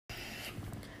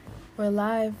We're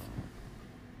live,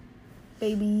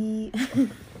 baby.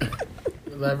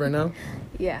 We're live right now?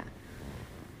 Yeah.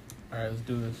 Alright, let's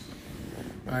do this.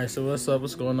 Alright, so what's up?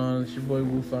 What's going on? It's your boy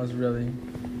Wu Really. You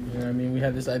know what I mean? We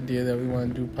had this idea that we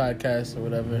want to do podcasts or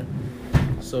whatever.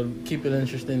 So to keep it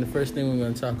interesting, the first thing we're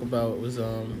going to talk about was,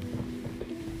 what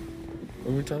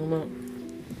were we talking about?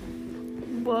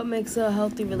 What makes a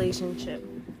healthy relationship?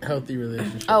 Healthy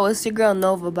relationship. Oh, it's your girl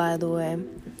Nova, by the way.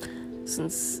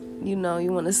 Since, you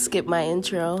want to skip my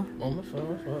intro. Oh, my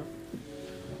fault.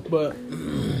 But...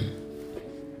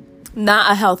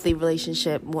 Not a healthy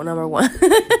relationship, number one.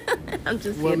 I'm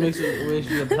just What kidding. makes a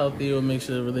relationship healthy? What makes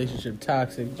a relationship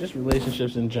toxic? Just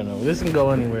relationships in general. This can go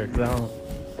anywhere because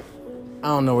I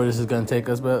don't know where this is going to take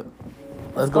us, but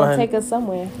let's go ahead. Take us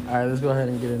somewhere. All right, let's go ahead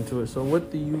and get into it. So what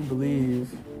do you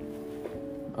believe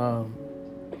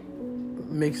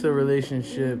makes a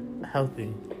relationship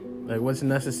healthy? Like, what's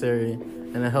necessary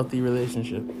in a healthy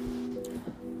relationship?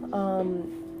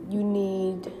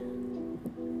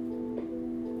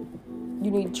 You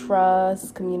need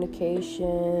trust,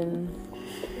 communication,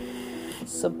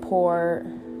 support,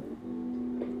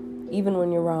 even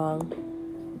when you're wrong.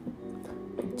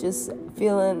 Just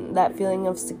feeling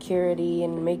of security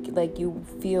and make you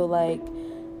feel like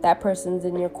that person's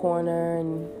in your corner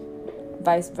and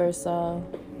vice versa.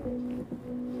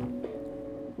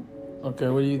 Okay,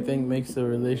 what do you think makes a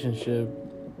relationship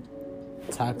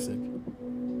toxic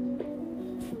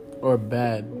or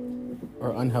bad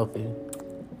or unhealthy?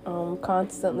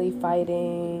 Constantly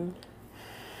fighting,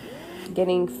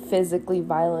 getting physically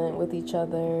violent with each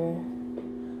other,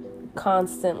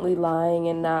 constantly lying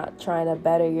and not trying to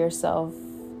better yourself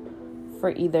for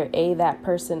either A, that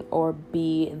person, or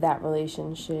B, that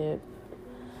relationship.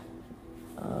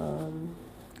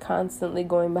 Constantly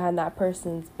going behind that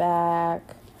person's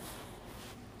back,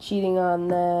 cheating on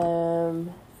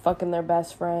them, fucking their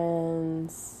best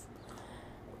friends.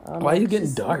 Why are you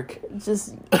getting dark?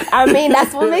 That's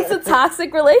what makes a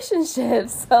toxic relationship.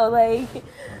 So,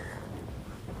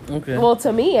 okay. Well,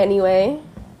 to me, anyway.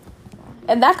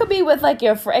 And that could be with,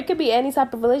 your friend. It could be any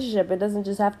type of relationship. It doesn't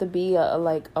just have to be a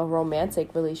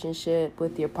romantic relationship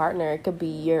with your partner. It could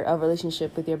be a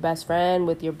relationship with your best friend,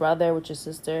 with your brother, with your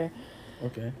sister.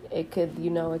 Okay. It could,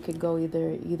 it could go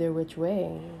either which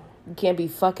way. You can't be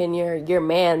fucking your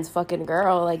man's fucking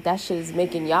girl. That shit is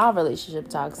making y'all relationship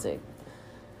toxic.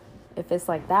 If it's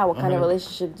like that, what kind of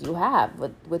relationship do you have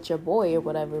with your boy or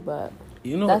whatever? But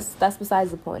that's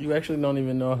besides the point. You actually don't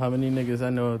even know how many niggas I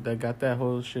know that got that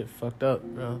whole shit fucked up,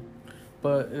 bro.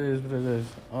 But it is what it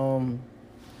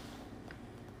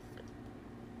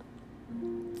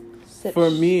is.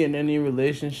 For me, in any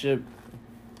relationship,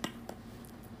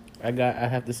 I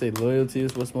have to say loyalty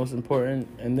is what's most important,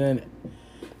 and then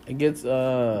it gets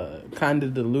kind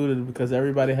of diluted because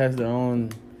everybody has their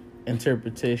own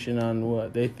interpretation on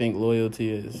what they think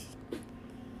loyalty is.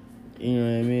 You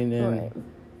know what I mean? And right.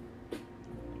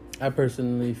 I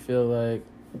personally feel like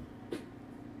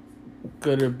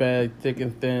good or bad, thick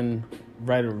and thin,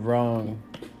 right or wrong,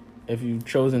 if you've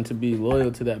chosen to be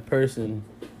loyal to that person,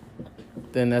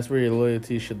 then that's where your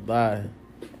loyalty should lie.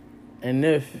 And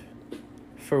if,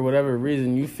 for whatever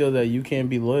reason, you feel that you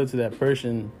can't be loyal to that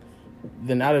person,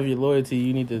 then out of your loyalty,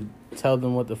 you need to tell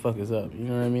them what the fuck is up. You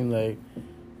know what I mean?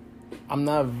 I'm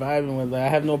not vibing with, I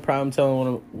have no problem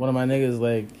telling one of my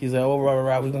niggas, he's like, oh,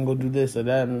 rah, we gonna go do this or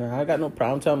that. And I got no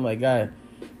problem telling him, guy,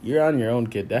 you're on your own,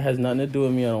 kid. That has nothing to do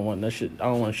with me. I don't want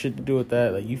shit to do with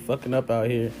that. You fucking up out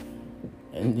here.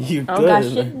 And you good. I don't got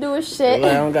shit to do with shit.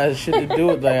 I don't got shit to do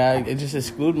with, I just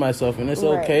exclude myself. And it's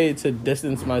right. okay to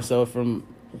distance myself from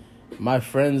my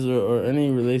friends or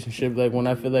any relationship, when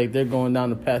I feel like they're going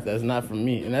down the path that's not for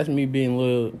me. And that's me being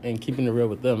loyal and keeping it real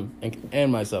with them and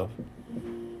myself.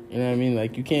 You know what I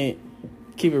mean? You can't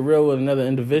keep it real with another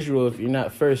individual if you're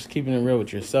not first keeping it real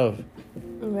with yourself.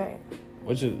 Right.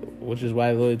 Which is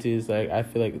why loyalty is, I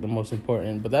feel like the most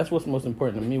important. But that's what's most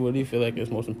important to me. What do you feel like is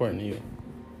most important to you?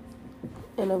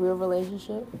 In a real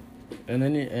relationship? In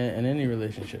any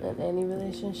relationship. In any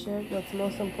relationship, what's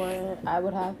most important? I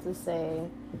would have to say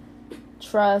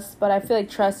trust. But I feel like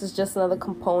trust is just another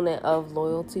component of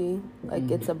loyalty.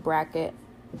 It's a bracket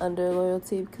under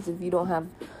loyalty. Because if you don't have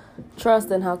trust,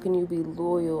 then how can you be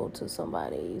loyal to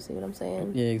somebody? You see what I'm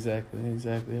saying? Yeah, exactly. I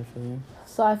feel you.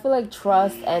 So I feel like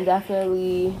trust and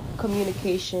definitely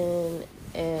communication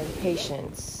and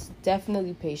patience.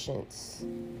 Definitely patience.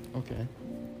 Okay.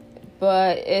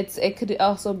 But it could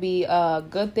also be a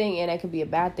good thing and it could be a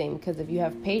bad thing, because if you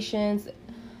have patience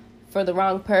for the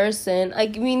wrong person,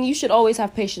 you should always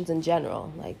have patience in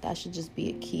general. That should just be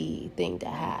a key thing to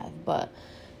have. But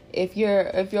if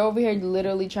you're over here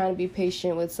literally trying to be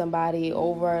patient with somebody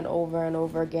over and over and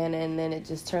over again, and then it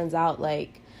just turns out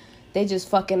like they just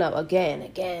fucking up again.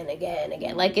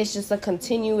 Like, it's just a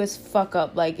continuous fuck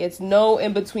up. Like, it's no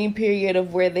in between period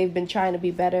of where they've been trying to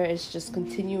be better. It's just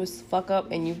continuous fuck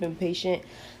up, and you've been patient.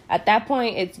 At that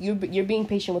point, it's you're being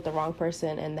patient with the wrong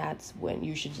person, and that's when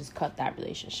you should just cut that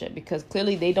relationship, because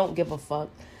clearly they don't give a fuck.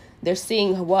 They're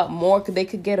seeing what more they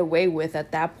could get away with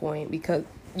at that point, because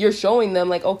you're showing them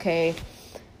like, okay,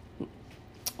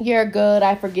 you're good,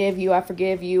 I forgive you,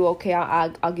 okay,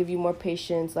 I'll give you more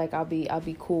patience, like I'll be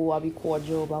cool, I'll be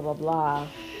cordial, blah blah blah,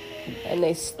 and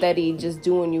they steady just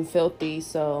doing you filthy.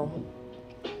 So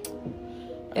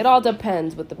it all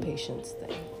depends with the patience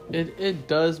thing. It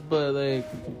does, but like,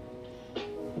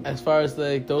 as far as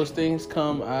like those things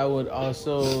come, I would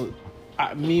also,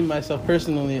 myself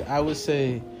personally, I would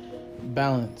say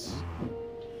balance,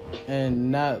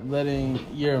 and not letting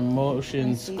your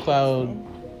emotions cloud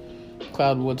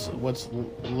what's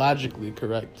logically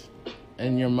correct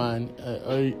in your mind,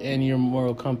 and your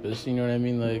moral compass. You know what I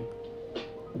mean? Like,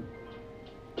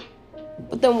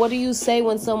 but then what do you say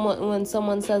when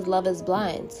someone says love is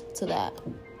blind to that?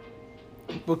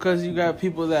 Because you got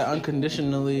people that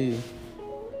unconditionally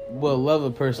will love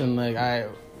a person. Like,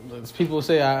 people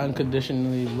say I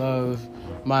unconditionally love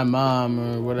my mom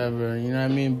or whatever, you know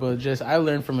what I mean? But just, I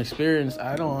learned from experience,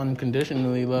 I don't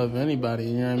unconditionally love anybody,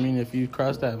 you know what I mean? If you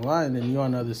cross that line, then you're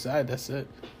on the other side, that's it.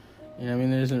 You know what I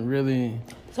mean? There isn't really...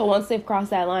 So once they've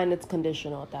crossed that line, it's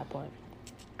conditional at that point.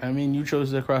 I mean, you chose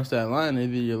to cross that line.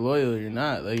 Either you're loyal or you're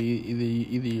not. Like,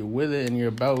 either you're with it and you're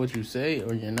about what you say,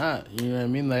 or you're not. You know what I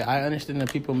mean? Like, I understand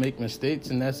that people make mistakes,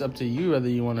 and that's up to you whether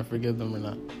you want to forgive them or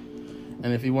not.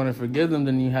 And if you want to forgive them,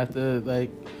 then you have to,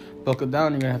 like, buckle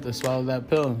down. You're gonna have to swallow that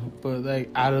pill. But like,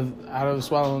 out of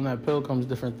swallowing that pill comes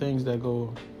different things that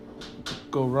go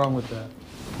wrong with that.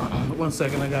 1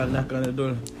 second, I gotta knock on the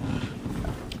door.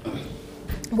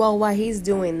 Well, while he's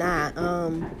doing that,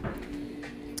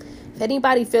 if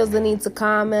anybody feels the need to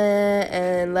comment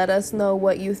and let us know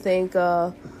what you think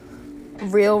a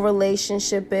real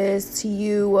relationship is to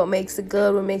you, what makes it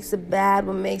good, what makes it bad,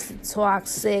 what makes it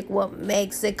toxic, what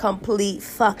makes it complete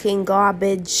fucking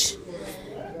garbage,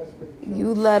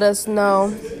 you let us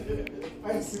know.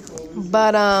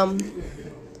 But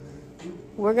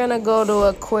we're gonna go to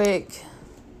a quick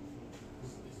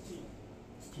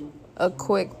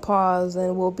pause,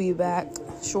 and we'll be back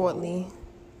shortly.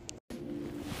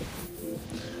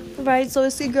 Right, so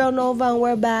it's your girl Nova, and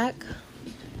we're back.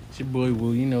 It's your boy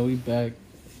Will. You know, we back.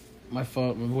 My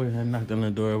fault, my boy had knocked on the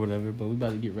door or whatever, but we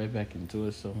about to get right back into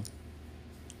it. So,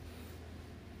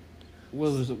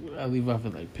 what was I leave off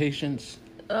at, like, patience?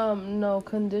 No,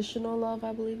 conditional love,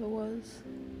 I believe it was.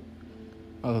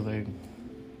 Oh,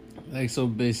 like so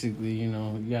basically, you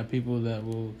know, you got people that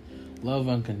will love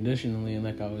unconditionally, and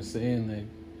like I was saying, like,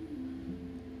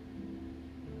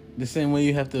 the same way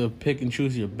you have to pick and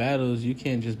choose your battles, you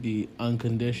can't just be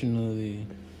unconditionally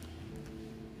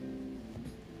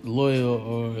loyal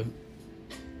or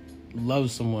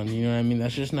love someone, you know what I mean?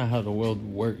 That's just not how the world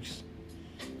works.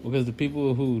 Because the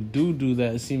people who do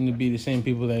that seem to be the same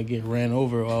people that get ran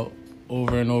over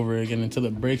and over again until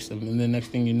it breaks them. And the next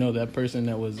thing you know, that person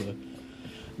that was a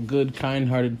good,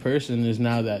 kind-hearted person is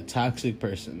now that toxic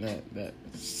person, that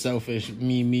selfish,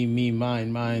 me,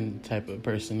 mine type of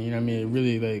person. You know what I mean? It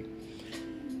really, like,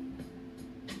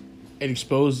 it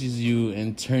exposes you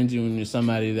and turns you into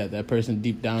somebody that person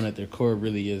deep down at their core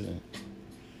really isn't.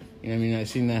 You know what I mean? I've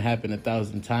seen that happen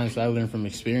 1,000 times, so I learned from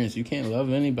experience. You can't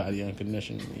love anybody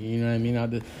unconditionally. You know what I mean?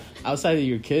 Outside of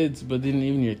your kids, but then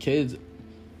even your kids,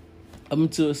 up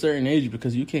until a certain age,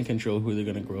 because you can't control who they're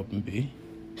going to grow up and be.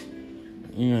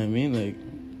 You know what I mean?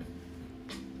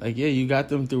 Like, yeah, you got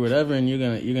them through whatever, and you're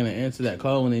gonna answer that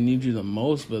call when they need you the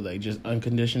most, but, like, just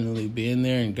unconditionally being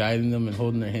there and guiding them and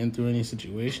holding their hand through any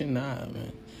situation, nah,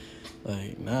 man.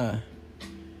 Like, nah.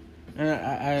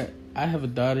 And I have a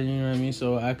daughter, you know what I mean?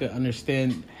 So I could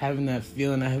understand having that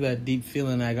feeling. I have that deep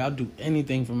feeling, like, I'll do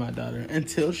anything for my daughter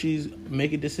until she's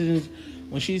making decisions.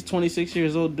 When she's 26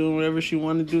 years old doing whatever she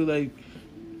want to do, like,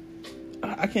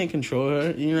 I can't control her,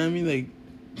 you know what I mean? Like,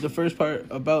 the first part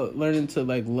about learning to,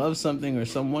 like, love something or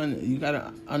someone, you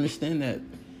gotta understand that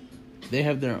they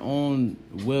have their own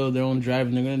will, their own drive,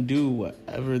 and they're gonna do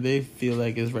whatever they feel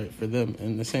like is right for them.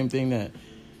 And the same thing that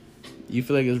you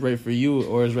feel like is right for you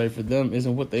or is right for them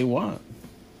isn't what they want.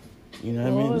 You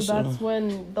know what I mean? That's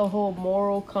when the whole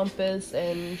moral compass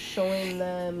and showing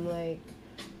them, like,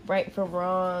 right from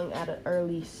wrong at an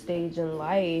early stage in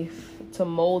life to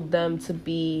mold them to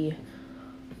be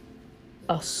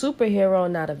a superhero,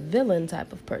 not a villain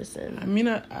type of person. I mean,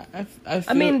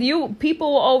 I mean,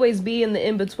 people will always be in the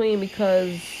in between,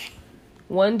 because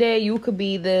one day you could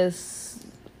be this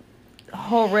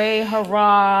hooray,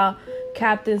 hurrah,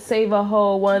 Captain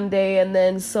Save-A-Ho one day, and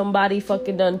then somebody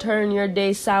fucking done turn your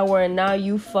day sour, and now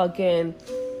you fucking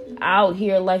out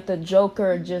here like the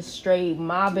Joker, just straight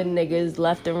mobbing niggas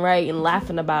left and right and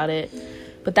laughing about it.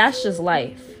 But that's just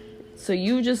life. So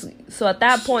at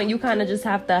that point, you kind of just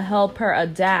have to help her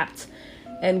adapt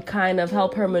and kind of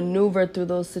help her maneuver through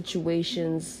those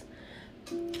situations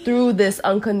through this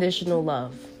unconditional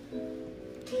love.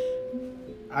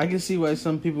 I can see why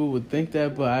some people would think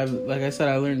that, but like I said,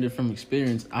 I learned it from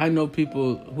experience. I know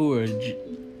people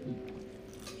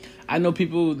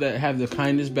that have the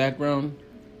kindest background,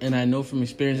 and I know from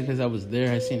experience because I was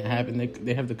there, I seen it happen.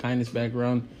 They have the kindest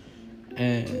background,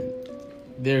 and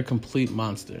they're a complete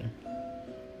monster.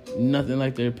 Nothing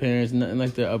like their parents, nothing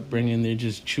like their upbringing. They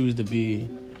just choose to be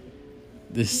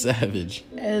this savage.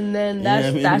 And then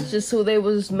that's just who they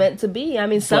was meant to be. I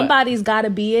mean, somebody's got to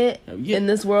be it in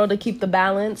this world to keep the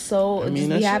balance. So just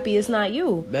be happy it's not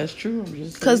you. That's true.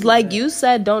 Because like you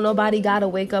said, don't nobody got to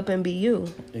wake up and be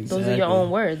you. Exactly. Those are your own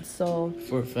words. So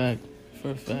For a fact.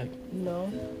 You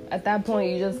know, at that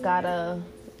point, you just got to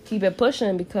keep it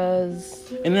pushing,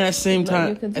 because... And at the same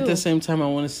time, I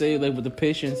want to say, like, with the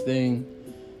patience thing,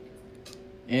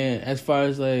 and as far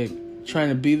as, like, trying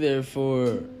to be there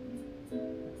for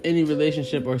any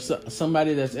relationship or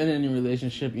somebody that's in any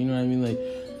relationship, you know what I mean? Like,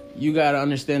 you got to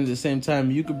understand at the same time,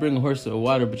 you could bring a horse to the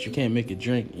water, but you can't make it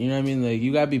drink. You know what I mean? Like,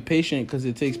 you got to be patient, because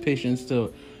it takes patience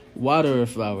to water a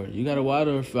flower. You got to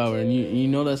water a flower, and you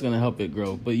know that's going to help it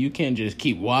grow. But you can't just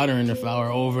keep watering the flower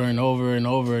over and over and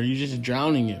over. You're just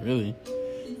drowning it, really.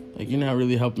 Like, you're not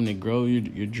really helping it grow.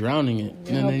 You're drowning it.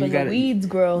 You're helping the weeds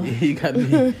grow. You got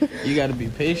to be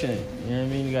patient. You know what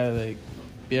I mean? You got to, like,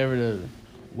 be able to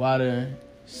water,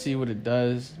 see what it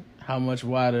does, how much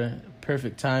water,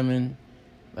 perfect timing.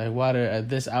 Like, water at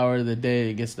this hour of the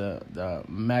day, it gets the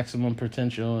maximum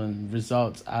potential and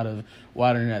results out of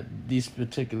watering at these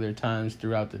particular times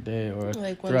throughout the day or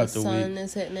like throughout the week. When the sun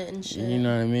is hitting it and shit. You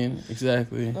know what I mean?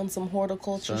 Exactly. On some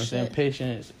horticulture shit. So I'm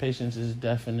saying patience is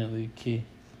definitely key.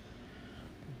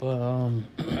 But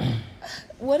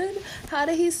how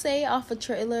did he say off the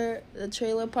Trailer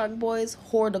Park Boys?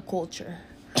 Horticulture.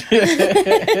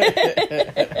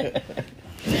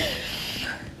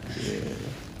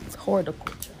 It's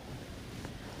horticulture.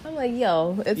 I'm like, it's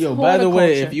horticulture. By the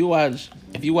way, if you watch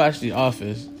The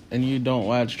Office and you don't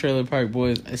watch Trailer Park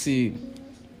Boys,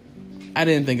 I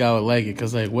didn't think I would like it,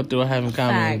 because, like, what do I have in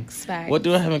common? Facts. What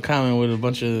do I have in common with a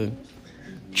bunch of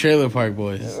Trailer Park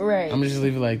Boys? Right. I'm gonna just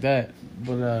leave it like that.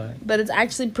 But it's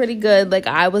actually pretty good. Like,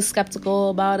 I was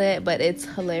skeptical about it, but it's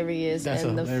hilarious. That's a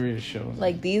hilarious show.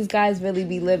 Like, these guys really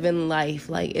be living life.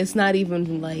 Like, it's not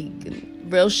even like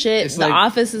real shit. It's The like,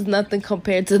 Office is nothing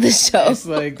compared to this show. It's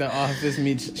like The Office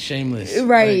meets Shameless.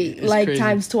 Right. Like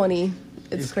times 20.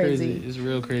 It's crazy. It's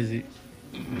real crazy.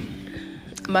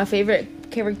 My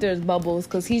favorite character is Bubbles,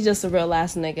 because he's just a real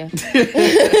ass nigga.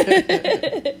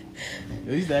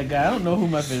 He's that guy. I don't know who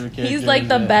my favorite character is. He's like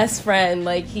the best friend.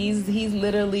 Like, he's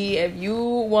literally, if you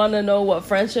want to know what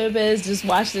friendship is, just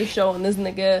watch this show, and this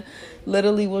nigga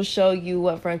literally will show you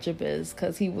what friendship is,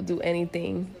 because he will do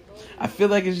anything. I feel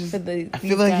like it's just. I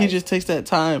feel like he just takes that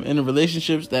time in the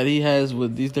relationships that he has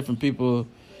with these different people.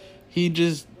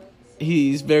 He's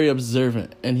very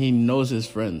observant, and he knows his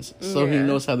friends, so he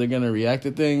knows how they're gonna react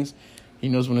to things. He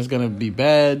knows when it's gonna be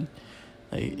bad.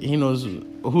 Like, he knows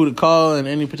who to call in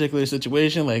any particular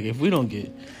situation. Like, if we don't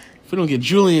get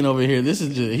Julian over here,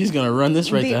 he's gonna run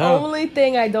this right to hell. The only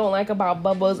thing I don't like about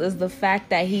Bubbles is the fact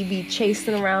that he be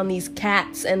chasing around these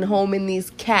cats and homing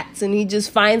these cats, and he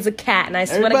just finds a cat, and I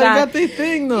swear to God, got their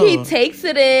thing, though. He takes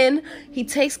it in, he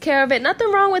takes care of it.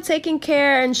 Nothing wrong with taking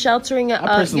care and sheltering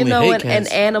an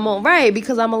animal, right?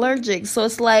 Because I'm allergic, so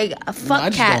it's like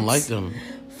fuck cats. I just don't like them.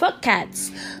 Fuck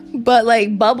cats. But,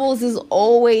 like, Bubbles is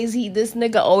always, this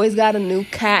nigga always got a new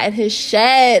cat in his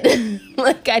shed.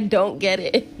 Like, I don't get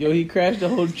it. Yo, he crashed the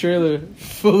whole trailer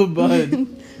full of Bud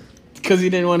because he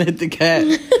didn't want to hit the cat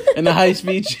in the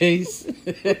high-speed chase.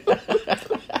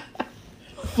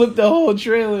 Flipped the whole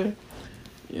trailer.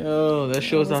 Yo, that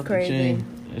show's off crazy.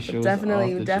 The chain.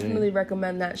 Definitely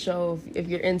recommend that show if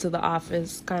you're into The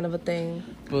Office kind of a thing.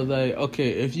 But, like, okay,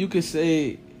 if you could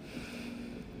say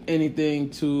anything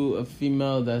to a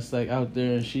female that's, like, out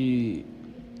there and she's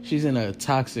in a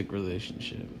toxic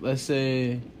relationship, let's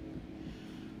say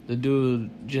the dude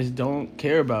just don't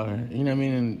care about her, you know what I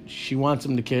mean, and she wants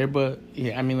him to care, but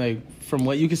I mean, like, from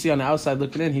what you can see on the outside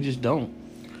looking in, he just don't.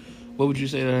 What would you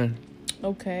say to her?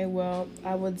 Okay, well,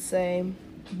 I would say,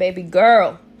 baby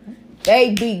girl,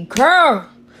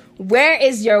 where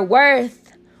is your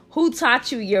worth? Who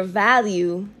taught you your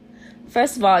value?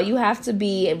 First of all, you have to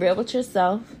be real with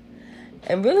yourself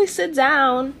and really sit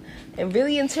down and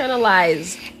really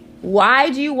internalize,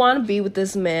 why do you want to be with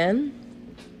this man?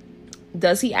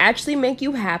 Does he actually make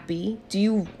you happy? Do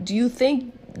you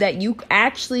think that you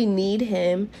actually need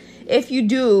him? If you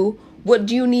do, what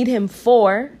do you need him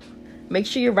for? Make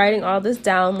sure you're writing all this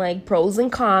down, like pros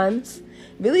and cons.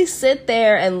 Really sit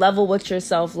there and level with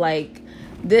yourself. Like,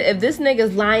 if this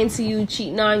nigga's lying to you,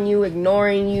 cheating on you,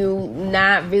 ignoring you,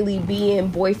 not really being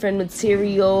boyfriend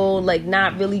material, like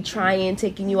not really trying,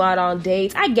 taking you out on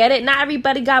dates. I get it. Not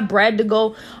everybody got bread to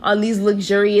go on these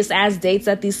luxurious ass dates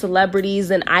that these celebrities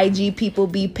and IG people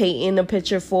be painting a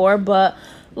picture for. But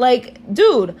like,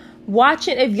 dude,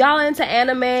 watching, if y'all into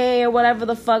anime or whatever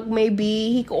the fuck may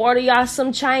be, he could order y'all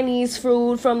some Chinese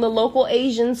food from the local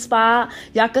Asian spot.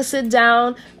 Y'all could sit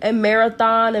down and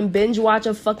marathon and binge watch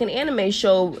a fucking anime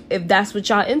show if that's what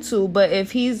y'all into. But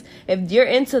if you're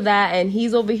into that and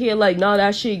he's over here like, no,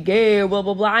 that shit gay or blah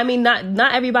blah blah. I mean,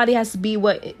 not everybody has to be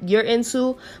what you're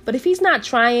into, but if he's not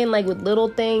trying, like with little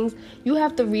things, you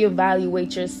have to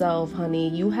reevaluate yourself, honey.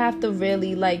 You have to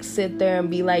really like sit there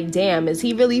and be like, damn, is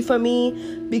he really for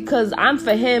me? Because I'm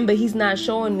for him, but he's not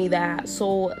showing me that.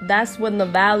 So that's when the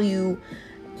value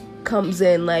comes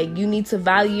in. Like, you need to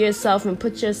value yourself and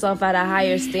put yourself at a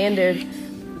higher standard.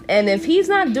 And if he's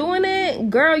not doing it,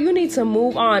 girl, you need to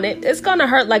move on. It's gonna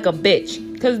hurt like a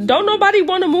bitch, because don't nobody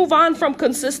want to move on from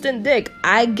consistent dick.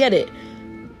 I get it.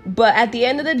 But at the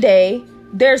end of the day,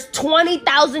 there's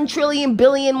 20,000 trillion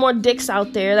billion more dicks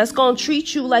out there that's gonna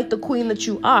treat you like the queen that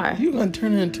you are. You gonna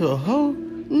turn her into a hoe?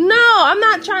 No, I'm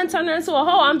not trying to turn her into a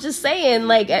hoe. I'm just saying,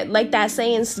 like that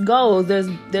saying goes,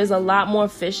 there's a lot more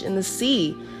fish in the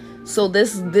sea. So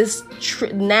this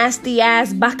nasty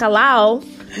ass bacalao,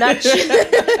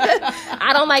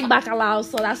 I don't like bacalao,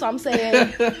 so that's what I'm saying.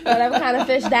 Whatever kind of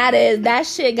fish that is, that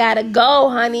shit gotta go,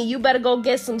 honey. You better go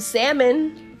get some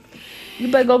salmon.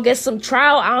 You better go get some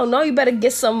trout. I don't know. You better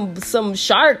get some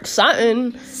shark,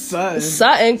 something, cause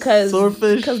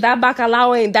that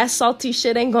bacalao that salty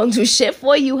shit ain't gonna do shit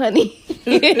for you, honey.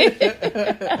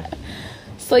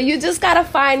 So you just gotta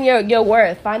find your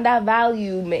worth, find that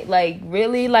value, like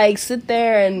really like sit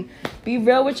there and be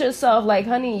real with yourself. Like,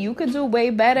 honey, you could do way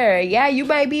better. Yeah, you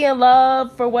might be in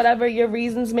love for whatever your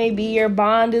reasons may be. Your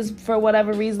bond is for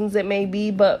whatever reasons it may be,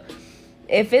 but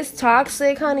if it's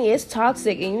toxic, honey, it's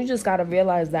toxic, and you just gotta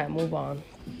realize that. Move on.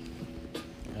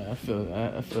 Yeah, I feel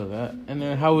that. And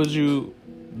then how would you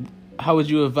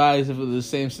advise if it was the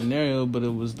same scenario, but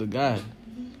it was the guy?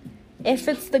 If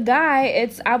it's the guy,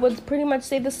 I would pretty much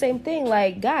say the same thing.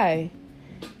 Like, guy,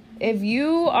 if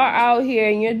you are out here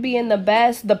and you're being the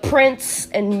best, the prince,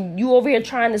 and you over here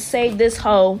trying to save this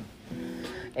hoe,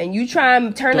 and you try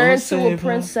and turn her into a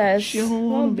princess, she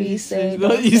won't be saved.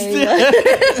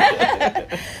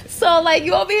 So, like,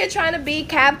 you over here trying to be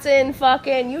Captain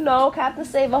Captain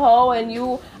Save a Hoe, and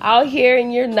you out here in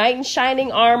your knight in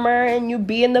shining armor, and you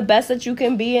being the best that you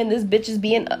can be, and this bitch is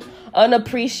being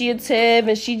unappreciative,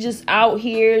 and she just out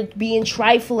here being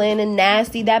trifling and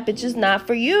nasty. That bitch is not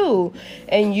for you.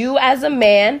 And you, as a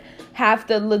man, have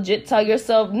to legit tell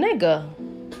yourself, nigga,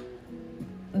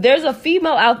 there's a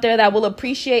female out there that will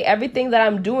appreciate everything that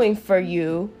I'm doing for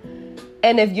you.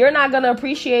 And if you're not going to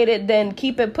appreciate it, then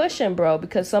keep it pushing, bro,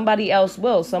 because somebody else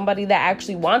will. Somebody that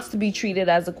actually wants to be treated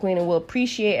as a queen and will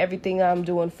appreciate everything that I'm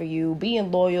doing for you,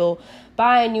 being loyal,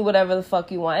 buying you whatever the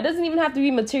fuck you want. It doesn't even have to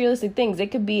be materialistic things.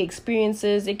 It could be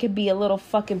experiences. It could be a little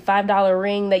fucking $5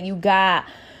 ring that you got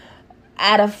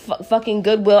at a fucking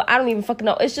Goodwill. I don't even fucking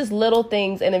know. It's just little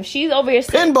things. And if she's over here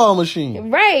pinball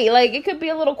machine, right, like it could be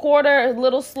a little quarter, a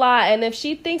little slot, and if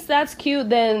she thinks that's cute,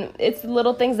 then it's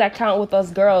little things that count with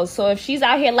us girls. So if she's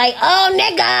out here like, oh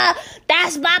nigga,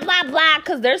 that's blah blah blah,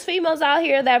 because there's females out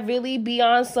here that really be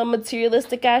on some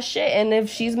materialistic ass shit, and if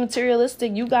she's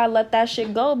materialistic, you gotta let that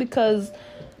shit go. Because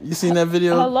you seen that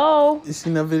video? Hello, you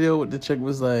seen that video where the chick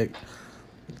was like,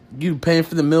 you paying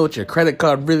for the meal with your credit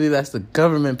card? Really, that's the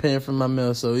government paying for my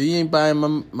meal. So you ain't buying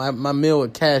my meal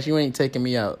with cash. You ain't taking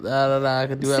me out. I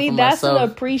could do that for myself. See, that's an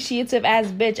appreciative ass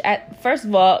bitch. First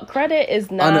of all, credit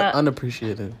is not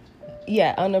unappreciative.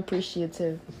 Yeah,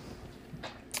 unappreciative.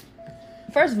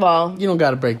 First of all, you don't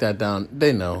got to break that down.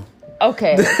 They know.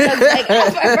 Okay. Like,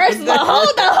 first of all,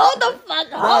 hold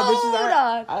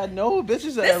on. I know,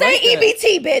 bitches. This ain't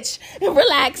EBT, bitch.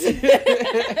 Relax.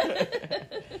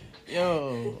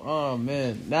 Yo, oh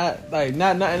man, not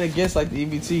nothing against like the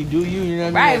EBT. Do you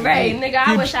know what I mean? Right, nigga.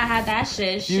 I wish I had that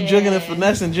shit. You drinking the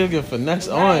finesse and drinking finesse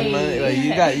on, man. Like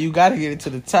you got to get it to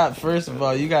the top first of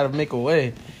all. You got to make a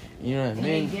way. You know what I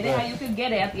mean? Get it how you could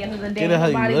get it. At the end of the day,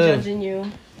 nobody judging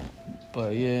you.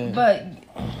 But yeah. But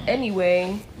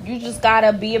anyway, you just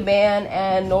gotta be a man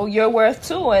and know your worth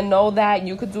too, and know that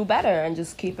you could do better, and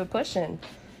just keep it pushing.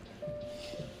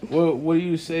 What do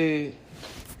you say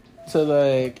to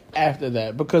like after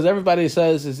that? Because everybody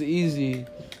says it's easy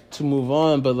to move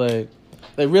on, but like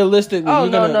realistically, you're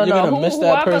gonna miss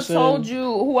that person.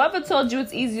 Whoever told you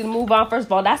it's easy to move on, first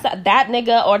of all, that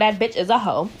nigga or that bitch is a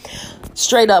hoe,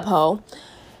 straight up hoe.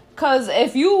 Cause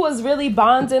if you was really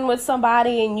bonding with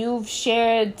somebody and you've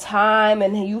shared time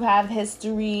and you have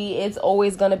history, it's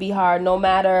always gonna be hard, no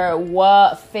matter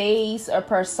what face or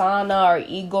persona or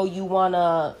ego you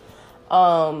wanna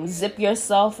zip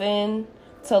yourself in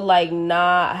to like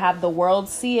not have the world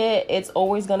see it. It's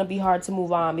always gonna be hard to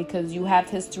move on because you have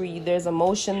history. There's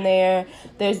emotion there.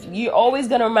 You're always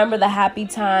gonna remember the happy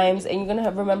times and you're gonna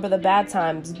remember the bad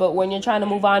times. But when you're trying to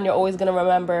move on, you're always gonna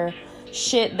remember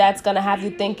shit that's gonna have you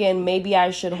thinking maybe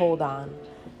I should hold on.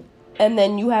 And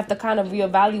then you have to kind of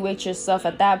reevaluate yourself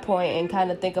at that point and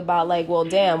kind of think about like, well,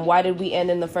 damn, why did we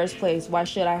end in the first place? Why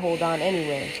should I hold on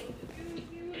anyway?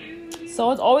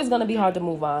 So it's always gonna be hard to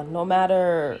move on, no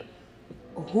matter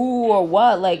who or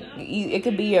what. Like it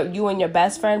could be you and your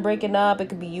best friend breaking up. It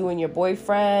could be you and your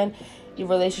boyfriend, your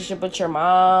relationship with your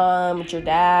mom, with your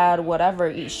dad,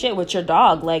 whatever. Shit, with your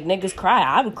dog. Like, niggas cry.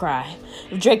 I would cry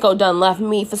if Draco done left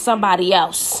me for somebody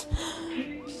else.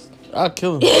 I'll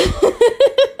kill him.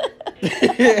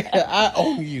 I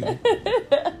owe you.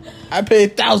 I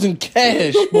paid 1,000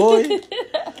 cash, boy.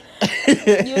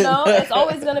 You know, it's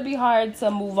always gonna be hard to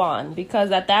move on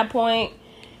because at that point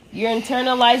you're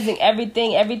internalizing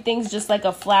everything. Everything's just like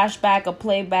a flashback, a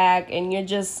playback, and you're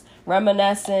just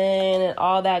reminiscing and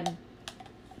all that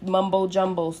mumbo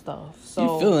jumbo stuff.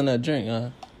 So you feeling that drink, huh?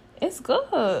 It's good.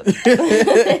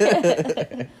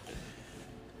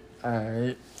 All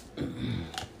right.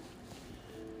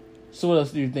 So what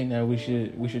else do you think that we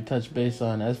should touch base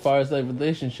on as far as like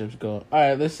relationships go? All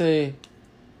right, let's say,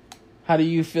 how do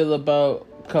you feel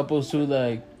about couples who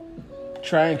like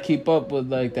try and keep up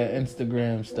with like that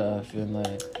Instagram stuff and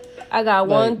like? I got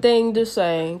one thing to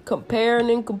say. Comparing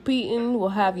and competing will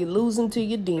have you losing to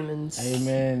your demons. Hey,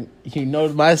 man, you know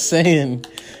my saying.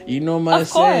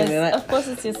 saying. And of course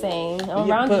it's your saying.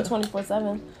 I'm around you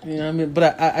 24/7. You know what I mean?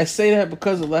 But I say that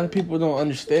because a lot of people don't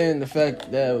understand the fact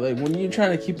that, like, when you're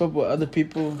trying to keep up with other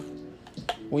people,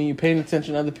 when you're paying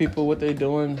attention to other people, what they're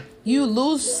doing, you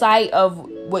lose sight of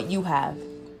what you have.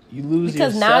 You lose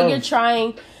because yourself.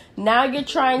 Now you're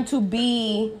trying to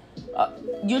be...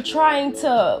 you're trying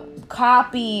to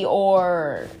copy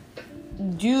or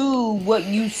do what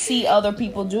you see other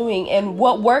people doing, and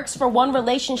what works for one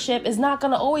relationship is not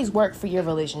going to always work for your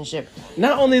relationship.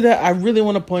 Not only that, I really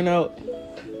want to point out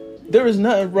there is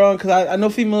nothing wrong, because I know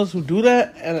females who do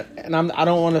that, and I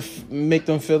don't want to make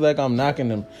them feel like I'm knocking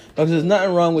them, because there's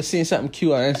nothing wrong with seeing something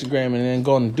cute on Instagram and then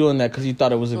going and doing that because you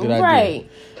thought it was a good idea. Right.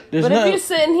 But if you're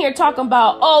sitting here talking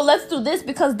about, oh, let's do this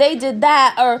because they did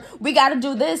that, or we got to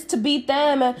do this to beat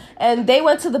them, and they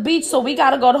went to the beach, so we got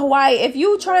to go to Hawaii. If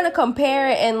you trying to compare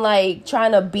and like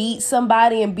trying to beat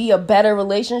somebody and be a better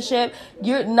relationship,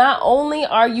 you're not only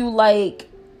are you like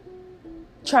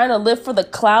trying to live for the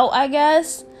clout, I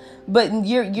guess, but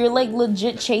you're like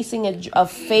legit chasing a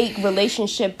fake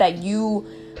relationship that you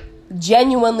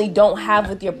genuinely don't have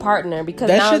with your partner, because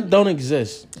that shit don't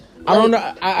exist. I don't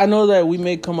know. I know that we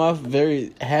may come off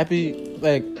very happy,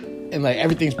 like, and like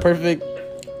everything's perfect,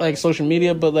 like social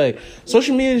media, but like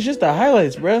social media is just the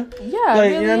highlights, bro. Yeah,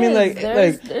 like, it really you know what I mean? Like,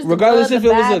 there's regardless the if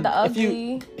good, it was bad,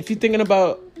 if you're thinking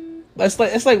about,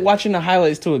 it's like watching the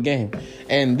highlights to a game,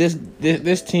 and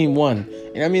this team won. You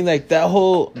know what I mean? Like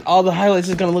all the highlights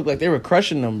is gonna look like they were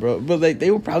crushing them, bro. But like they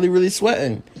were probably really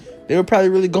sweating. They were probably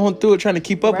really going through it, trying to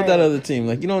keep up with that other team.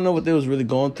 Like, you don't know what they was really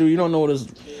going through. You don't know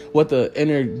what the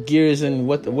inner gears and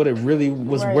what it really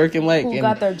was working like. Who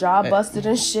got their jaw busted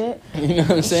and shit. You know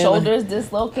what I'm saying? Shoulders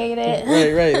dislocated.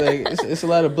 Right. Like, it's a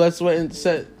lot of blood, sweat, and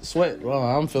sweat. Well,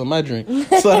 I'm feeling my drink.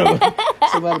 It's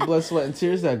a lot of blood, sweat, and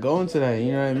tears that go into that.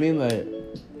 You know what I mean? Like,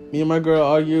 me and my girl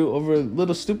argue over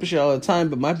little stupid shit all the time.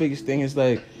 But my biggest thing is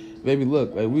like, baby,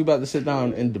 look, like, we about to sit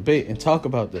down and debate and talk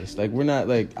about this. Like, we're not,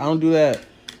 like, I don't do that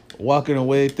walking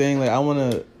away thing. Like, I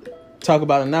want to talk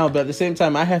about it now, but at the same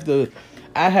time I have to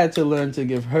I had to learn to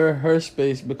give her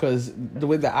space because the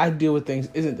way that I deal with things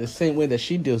isn't the same way that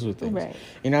she deals with things. Right.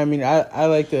 You know what I mean? I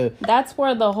like to... That's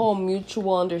where the whole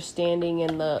mutual understanding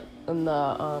and the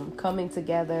coming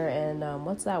together and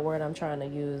what's that word I'm trying to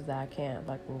use that I can't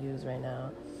fucking use right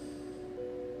now?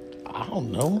 I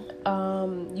don't know.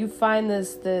 You find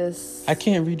this... I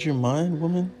can't read your mind,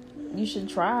 woman. You should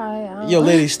try. Yo,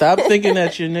 lady, stop thinking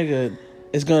that your nigga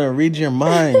is gonna read your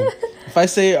mind. If I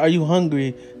say, are you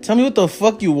hungry? Tell me what the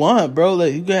fuck you want, bro.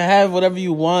 Like, you can have whatever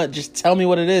you want. Just tell me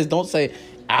what it is. Don't say,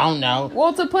 I don't know.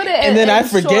 Well, to put it and then I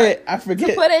forget short, it. I forget.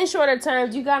 To put it in shorter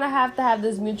terms, you gotta have to have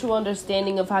this mutual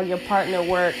understanding of how your partner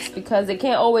works because it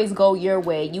can't always go your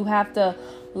way. You have to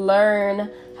learn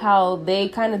how they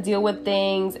kind of deal with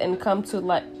things and come to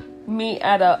like meet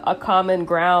at a common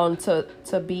ground to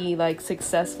be like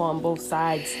successful on both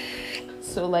sides.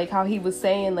 So like how he was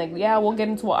saying, like, yeah, we'll get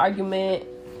into an argument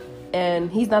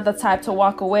and he's not the type to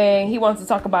walk away. He wants to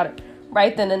talk about it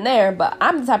right then and there, but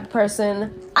I'm the type of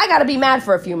person, I gotta be mad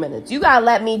for a few minutes. You gotta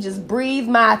let me just breathe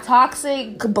my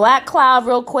toxic black cloud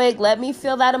real quick, let me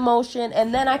feel that emotion,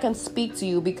 and then I can speak to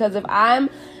you. Because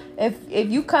if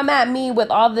you come at me with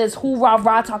all this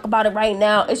hoorah talk about it right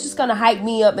now, it's just gonna hype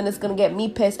me up and it's gonna get me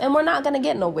pissed and we're not gonna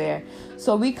get nowhere.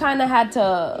 So we kind of had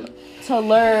to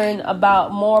learn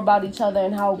more about each other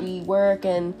and how we work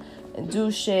and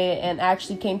do shit, and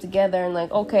actually came together and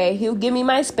like, okay, he'll give me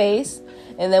my space,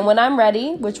 and then when I'm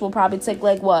ready, which will probably take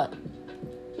like what?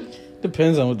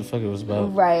 Depends on what the fuck it was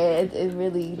about. Right, it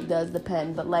really does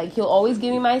depend, but like he'll always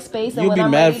give me my space. And you'll when be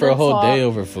I'm mad ready for a whole talk, day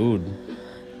over food.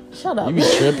 Shut up. You be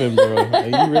tripping, bro.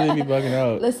 Like, you really be bugging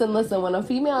out. Listen. When a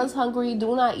female is hungry,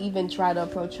 do not even try to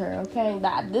approach her, okay?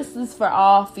 This is for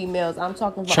all females. I'm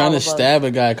talking for trying all to of stab us.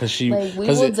 a guy because she... Like, we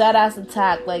will dead ass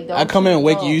attack. Like, don't I come in and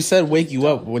wake you. know. You said wake you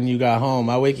up when you got home.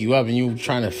 I wake you up and you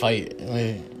trying to fight.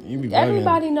 Like, you be bugging.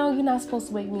 Everybody know you're not supposed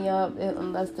to wake me up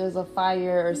unless there's a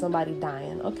fire or somebody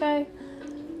dying, okay?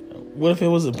 What if it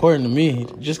was important to me?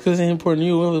 Just because it's important to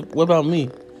you, what about me?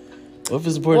 What if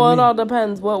it's important Well, to it me? all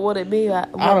depends. What would it be? I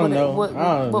don't know. What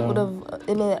would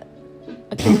have...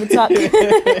 I can't even talk.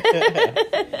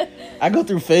 I go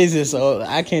through phases, so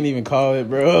I can't even call it,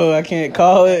 bro. I can't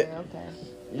call it. Okay.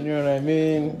 You know what I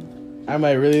mean? I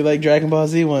might really like Dragon Ball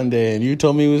Z one day, and you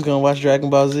told me we was gonna watch Dragon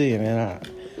Ball Z, and then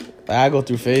I go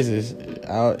through phases.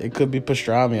 It could be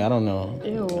pastrami. I don't know.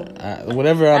 Ew.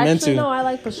 Whatever I'm Actually, into. no, I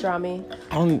like pastrami.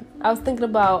 I was thinking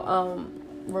about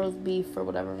roast beef for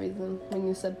whatever reason when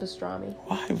you said pastrami.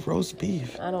 Why roast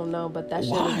beef? I don't know, but that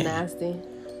shit is nasty.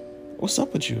 What's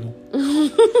up with you?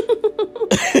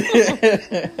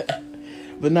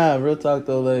 But nah, real talk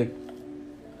though, like,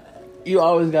 you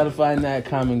always got to find that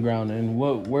common ground, and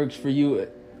what works for you,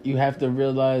 you have to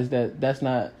realize that that's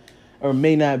not, or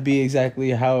may not be exactly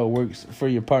how it works for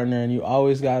your partner, and you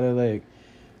always got to like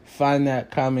find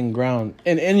that common ground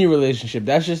in any relationship.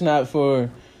 That's just not for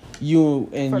you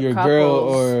and your couples. girl,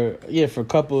 or for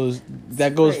couples.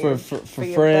 That goes for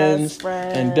friends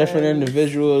and different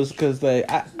individuals. Because like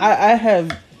I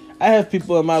have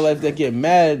people in my life that get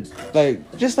mad,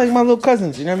 like just like my little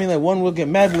cousins. You know what I mean? Like one will get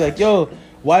mad, be like, "Yo,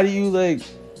 why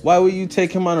would you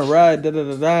take him on a ride? Da da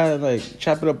da da, and like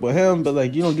chop it up with him, but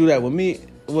like you don't do that with me."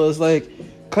 Well, it's like,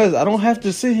 cause I don't have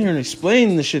to sit here and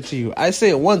explain the shit to you. I say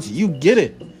it once, you get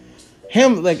it.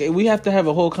 Him, like, we have to have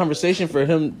a whole conversation for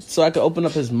him so I can open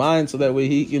up his mind so that way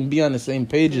he can be on the same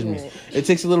page as me. It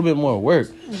takes a little bit more work.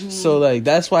 Mm-hmm. So, like,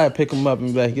 that's why I pick him up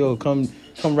and be like, yo, come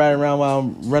ride around while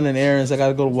I'm running errands. I got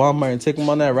to go to Walmart and take him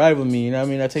on that ride with me. You know what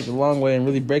I mean? I take the long way and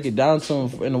really break it down to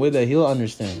him in a way that he'll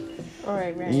understand.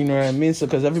 Right. You know what I mean? So,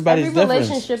 because every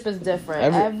relationship is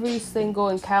different. Every single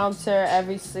encounter,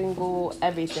 every single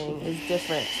everything is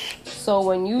different. So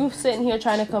when you sitting here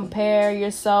trying to compare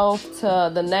yourself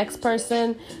to the next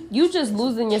person, you just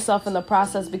losing yourself in the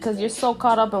process because you're so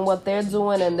caught up in what they're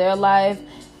doing in their life.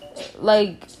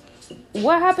 Like,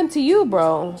 what happened to you,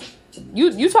 bro? You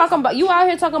out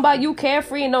here talking about you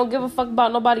carefree and don't give a fuck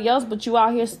about nobody else, but you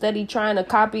out here steady trying to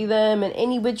copy them in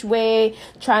any which way,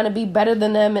 trying to be better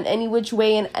than them in any which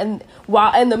way, and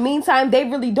while in the meantime they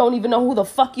really don't even know who the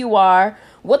fuck you are,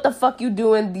 what the fuck you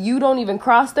doing. You don't even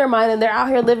cross their mind, and they're out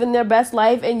here living their best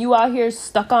life, and you out here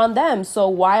stuck on them. So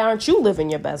why aren't you living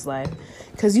your best life?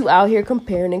 Because you out here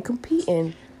comparing and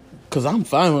competing. Because I'm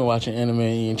fine with watching anime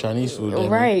and eating Chinese food.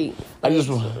 Right. I just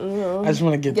want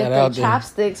to get that out there. Get the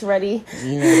chopsticks ready.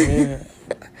 You know what I mean?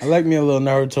 I like me a little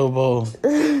Naruto bowl.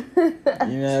 You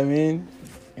know what I mean?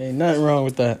 Ain't nothing wrong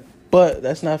with that. But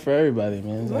that's not for everybody,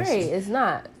 man. Right, it's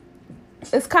not.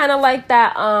 It's kind of like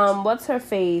that, what's her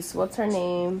face? What's her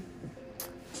name?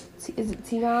 Is it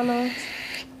Tiana?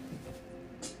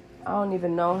 I don't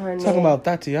even know her name. Talking about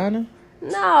Tatiana?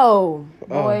 No,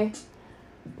 boy.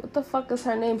 What the fuck is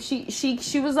her name?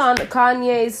 She was on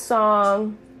Kanye's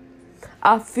song.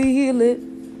 I feel it.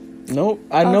 Nope.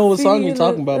 I know what song you're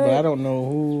talking about, but I don't know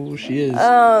who she is.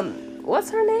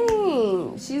 What's her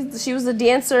name? She was a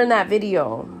dancer in that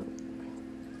video.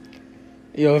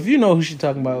 Yo, if you know who she's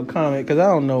talking about, comment, because I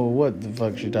don't know what the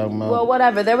fuck she's talking about. Well,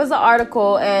 whatever. There was an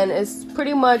article, and it's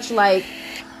pretty much like,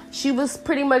 she was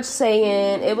pretty much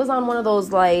saying, it was on one of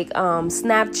those, like,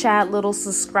 Snapchat little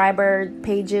subscriber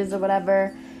pages or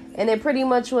whatever, and it pretty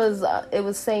much was, it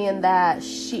was saying that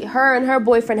her and her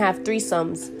boyfriend have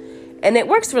threesomes, and it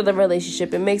works for the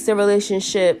relationship. It makes the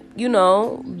relationship,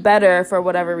 better for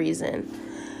whatever reason.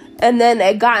 And then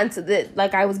it got into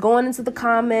I was going into the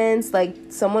comments, like,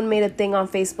 someone made a thing on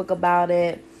Facebook about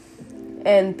it.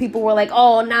 And people were like,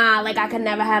 oh, nah, like, I could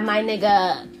never have my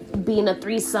nigga be in a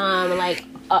threesome, like,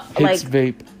 Hits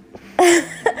vape.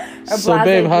 So,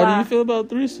 babe, how do you feel about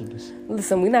threesomes?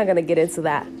 Listen, we're not going to get into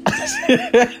that.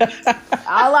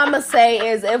 All I'm going to say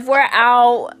is, if we're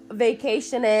out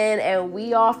vacationing and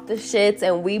we off the shits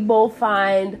and we both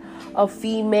find a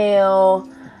female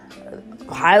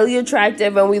highly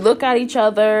attractive and we look at each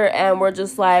other and we're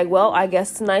just like, well, I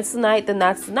guess tonight's the night, then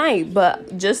that's the night.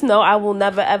 But just know I will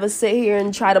never ever sit here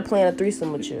and try to plan a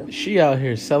threesome with you. She out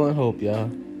here selling hope, y'all.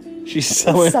 She's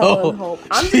selling hope.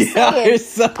 I'm just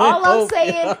saying, all I'm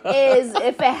saying is,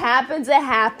 if it happens, it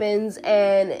happens,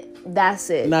 and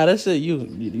that's it. Nah, that's it.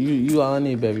 You all I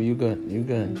need, baby. You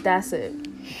good. That's it.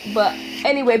 But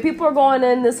anyway, people are going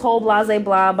in this whole blase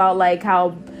blah about like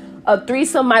how a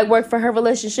threesome might work for her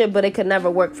relationship, but it could never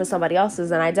work for somebody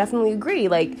else's. And I definitely agree.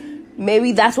 Like,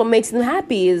 maybe that's what makes them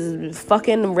happy, is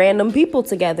fucking random people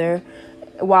together.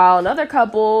 While another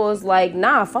couple is like,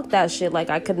 nah, fuck that shit. Like,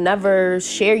 I could never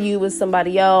share you with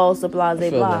somebody else, blah, blah,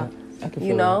 blah.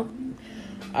 You know?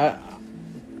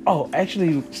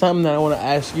 Actually, something that I want to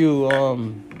ask you,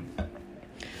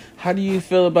 how do you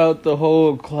feel about the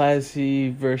whole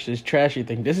classy versus trashy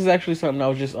thing? This is actually something I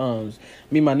was just,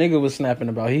 me and my nigga was snapping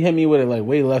about. He hit me with it, like,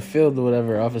 way left field or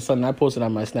whatever. All of a sudden, I posted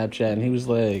on my Snapchat, and he was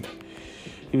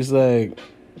like,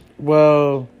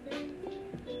 well,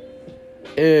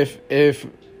 if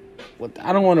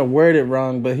I don't want to word it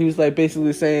wrong, but he was like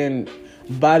basically saying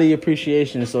body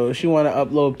appreciation. So if she want to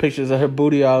upload pictures of her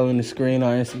booty all on the screen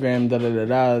on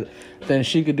Instagram, then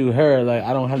she could do her. Like,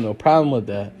 I don't have no problem with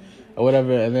that or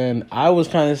whatever. And then I was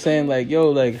kind of saying like, yo,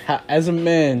 like, as a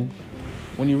man,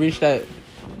 when you reach that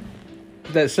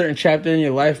certain chapter in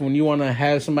your life when you want to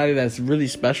have somebody that's really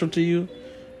special to you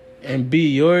and be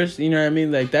yours, you know what I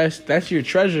mean? Like, that's your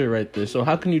treasure right there. So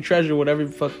how can you treasure what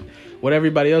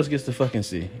everybody else gets to fucking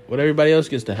see, what everybody else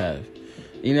gets to have?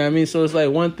 You know what I mean? So it's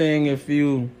like one thing if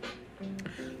you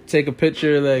take a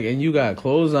picture, like, and you got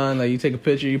clothes on, like, you take a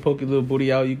picture, you poke your little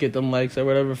booty out, you get them likes or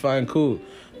whatever, fine, cool.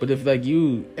 But if, like,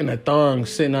 you in a thong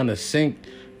sitting on the sink,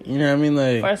 you know what I mean?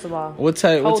 Like, first of all, what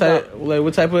type of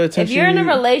attention? If you're in a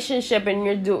relationship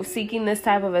and you're seeking this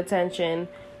type of attention,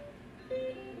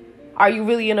 are you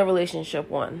really in a relationship?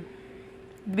 One,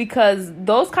 because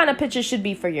those kind of pictures should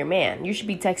be for your man. You should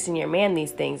be texting your man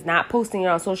these things, not posting it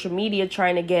on social media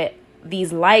trying to get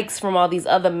these likes from all these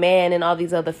other men and all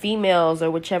these other females,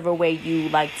 or whichever way you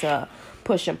like to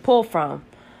push and pull from.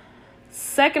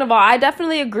 Second of all, I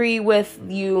definitely agree with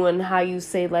you and how you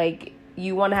say, like,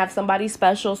 you want to have somebody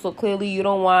special, so clearly you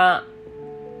don't want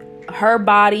her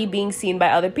body being seen by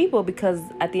other people, because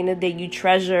at the end of the day, you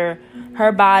treasure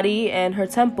her body and her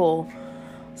temple.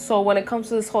 So when it comes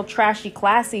to this whole trashy,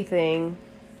 classy thing,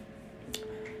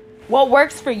 what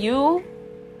works for you,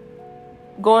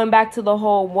 going back to the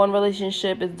whole one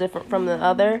relationship is different from the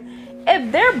other,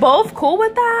 if they're both cool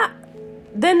with that,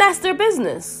 then that's their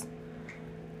business.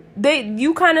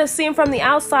 You kind of see them from the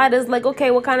outside as like, okay,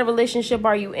 what kind of relationship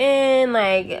are you in?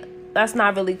 Like, that's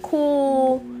not really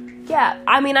cool. Yeah,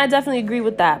 I mean, I definitely agree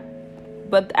with that.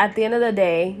 But at the end of the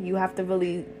day, you have to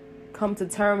really come to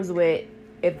terms with,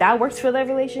 if that works for their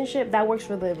relationship, that works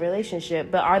for the relationship.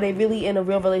 But are they really in a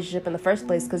real relationship in the first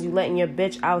place? Because you letting your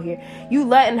bitch out here, you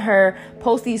letting her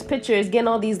post these pictures, getting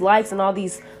all these likes and all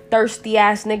these thirsty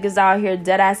ass niggas out here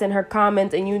dead ass in her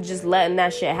comments, and you just letting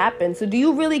that shit happen. So do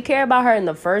you really care about her in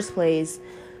the first place?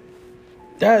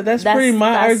 That's pretty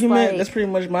my argument. Like, that's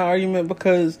pretty much my argument,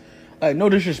 because, like, no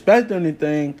disrespect or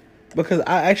anything, because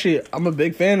I'm a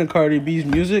big fan of Cardi B's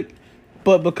music,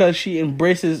 but because she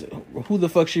embraces who the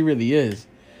fuck she really is.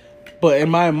 But in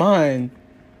my mind,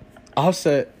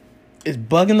 Offset is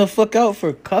bugging the fuck out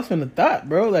for cuffing the thought,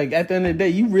 bro. Like, at the end of the day,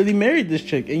 you really married this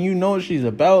chick and you know what she's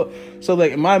about. So,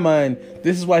 like, in my mind,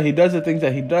 this is why he does the things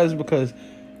that he does, because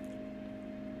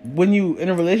when you in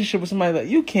a relationship with somebody, like,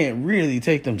 you can't really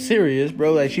take them serious,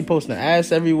 bro. Like, she posting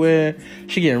ass everywhere,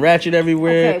 she getting ratchet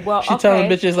everywhere. Okay, well, she telling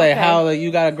bitches like how like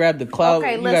you gotta grab the clout,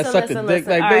 you gotta suck the dick.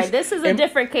 Like, all right, this is a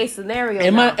different case scenario.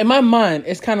 In my mind,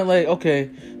 it's kind of like,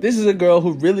 okay, this is a girl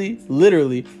who really,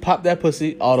 literally popped that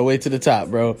pussy all the way to the top,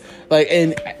 bro. Like,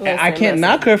 and I can't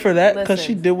knock her for that because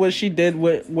she did what she did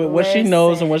with what she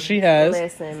knows and what she has.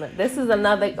 Listen, this is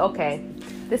another. Okay,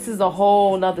 this is a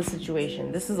whole nother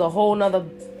situation. This is a whole nother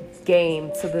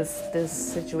game to this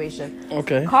situation.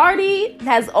 Okay. Cardi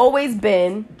has always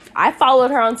been, I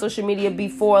followed her on social media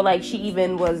before like she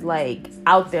even was like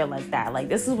out there like that. Like,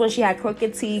 this is when she had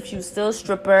crooked teeth. She was still a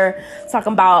stripper,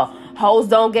 talking about hoes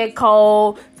don't get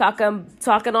cold,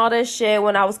 talking all this shit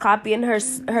when I was copying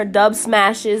her dub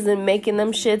smashes and making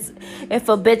them shits. If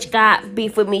a bitch got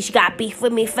beef with me, she got beef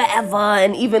with me forever.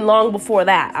 And even long before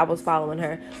that, I was following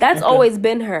her. That's always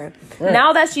been her. Right.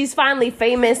 Now that she's finally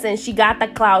famous and she got the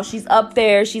clout, she's up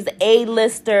there, she's an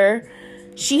A-lister,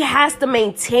 she has to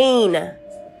maintain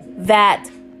that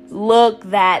look,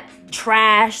 that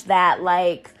trash, that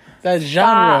like that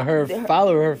genre, her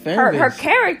follower, her fan base, her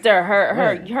character,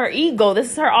 her ego.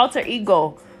 This is her alter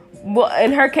ego. Well,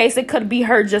 in her case, it could be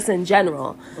her just in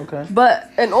general. Okay.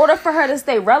 But in order for her to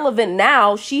stay relevant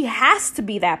now, she has to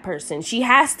be that person. She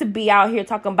has to be out here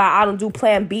talking about, I don't do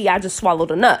plan B, I just swallowed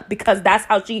a nut. Because that's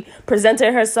how she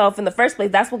presented herself in the first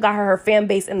place. That's what got her fan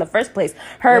base in the first place.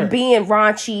 Her being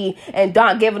raunchy and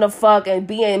not giving a fuck and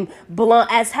being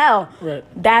blunt as hell. Right.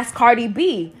 That's Cardi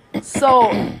B. So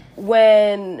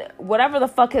when whatever the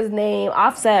fuck his name,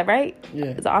 Offset, right? Yeah.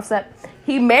 It's Offset.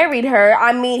 He married her.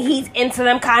 I mean, he's into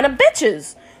them kind of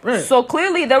bitches. Right. So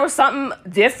clearly there was something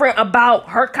different about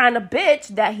her kind of bitch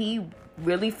that he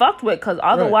really fucked with, because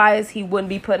otherwise he wouldn't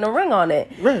be putting a ring on it.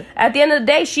 Right. At the end of the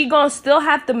day, she gonna still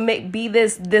have to be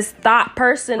this thought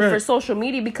person for social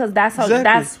media, because that's how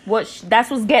that's what's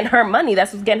getting her money.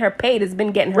 That's what's getting her paid. It's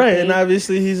been getting her paid. And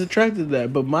obviously he's attracted to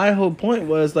that. But my whole point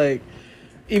was, like,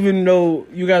 even though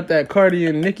you got that Cardi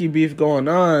and Nicki beef going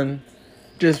on,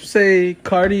 just say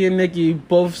Cardi and Nicki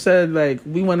both said, like,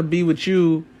 we want to be with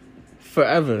you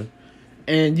forever.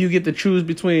 And you get to choose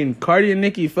between Cardi and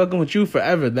Nicki fucking with you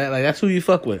forever. That's who you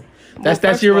fuck with.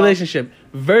 That's your relationship.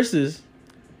 Versus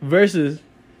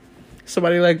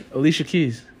somebody like Alicia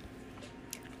Keys.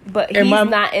 But he's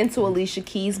not into Alicia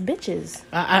Keys bitches.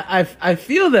 I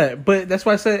feel that, but that's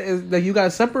why I said, like, you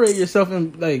gotta separate yourself.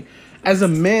 And, like, as a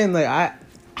man, like,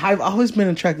 I've always been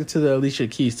attracted to the Alicia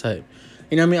Keys type.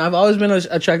 You know what I mean? I've always been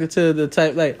attracted to the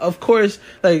type, like, of course,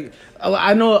 like,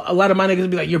 I know a lot of my niggas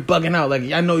be like, you're bugging out. Like,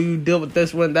 I know you deal with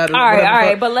this one, that. All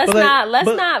right. But let's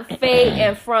not fake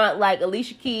and front like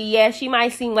Alicia Keys. Yeah, she might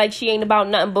seem like she ain't about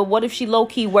nothing, but what if she low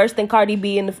key worse than Cardi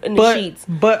B in the sheets?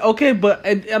 But okay, but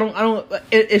I don't.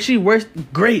 If she worse,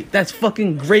 great. That's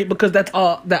fucking great, because that's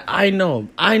all that I know.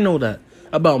 I know that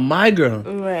about my girl,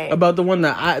 right? About the one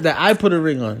that I put a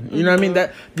ring on. You know what I mean?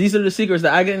 That these are the secrets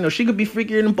that I get to know. She could be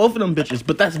freakier than both of them bitches,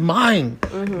 but that's mine.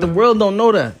 The world don't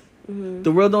know that.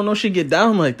 The world don't know she get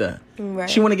down like that. Right.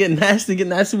 She want to get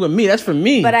nasty with me. That's for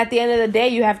me. But at the end of the day,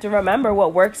 you have to remember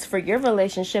what works for your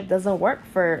relationship doesn't work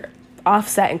for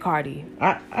Offset and Cardi.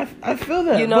 I feel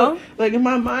that. You know? But, like, in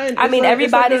my mind, I mean,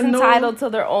 everybody's entitled to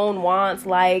their own wants,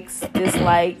 likes,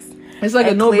 dislikes. It's like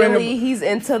a no-brainer. Clearly, he's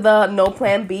into the no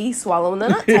plan B, swallowing the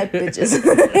nut type bitches.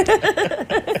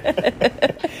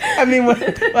 I mean,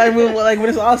 when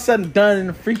it's all said and done and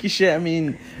the freaky shit, I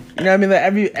mean, you know what I mean?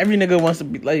 Like, every nigga wants to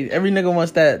be, like, every nigga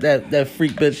wants that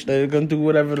freak bitch that's gonna do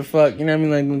whatever the fuck, you know what I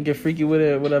mean? Like, gonna get freaky with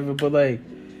it or whatever. But, like,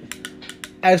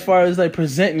 as far as, like,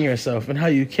 presenting yourself and how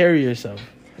you carry yourself,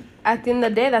 at the end of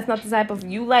the day, that's not the type of,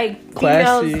 you like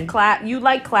classy. Females, you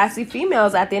like classy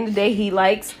females. At the end of the day, he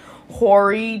likes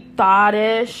hoary,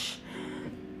 thottish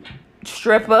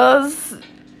strippers,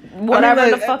 whatever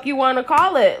the fuck you want to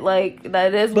call it. Like,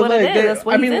 that is what it is. That's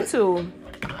what he's into.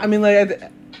 I mean,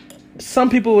 like, some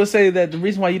people would say that the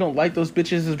reason why you don't like those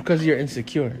bitches is because you're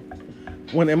insecure.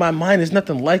 When in my mind, it's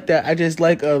nothing like that. I just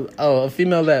like a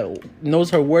female that knows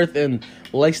her worth and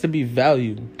likes to be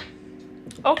valued.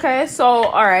 Okay, so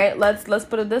all right, let's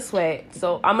put it this way.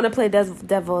 So I'm gonna play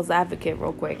devil's advocate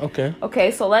real quick.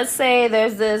 Okay. So let's say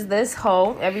there's this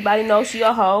hoe. Everybody knows she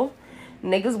a hoe.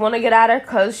 Niggas want to get at her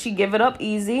because she give it up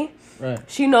easy. Right.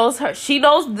 She knows.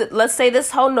 Let's say this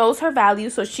hoe knows her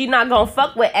value, so she not gonna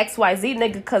fuck with XYZ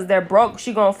nigga because they're broke.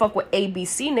 She gonna fuck with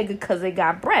ABC nigga because they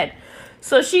got bread.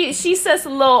 So she says a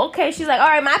little. Okay, she's like, all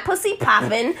right, my pussy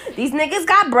popping. These niggas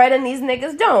got bread and these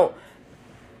niggas don't.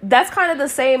 That's kind of the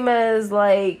same as,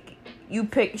 like,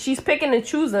 she's picking and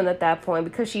choosing at that point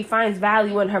because she finds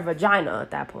value in her vagina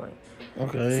at that point.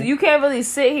 Okay. So you can't really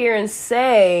sit here and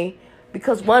say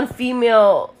because one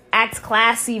female acts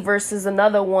classy versus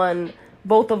another one,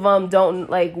 both of them don't,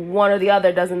 like, one or the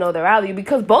other doesn't know their value,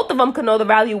 because both of them can know the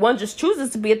value. One just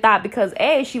chooses to be a thought because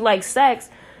A, she likes sex,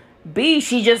 B,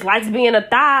 she just likes being a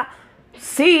thought,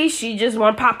 C, she just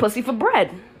want pop pussy for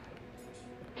bread.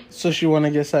 So she want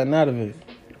to get something out of it.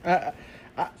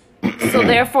 So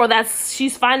therefore,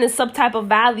 she's finding some type of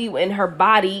value in her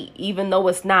body, even though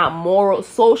it's not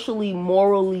socially,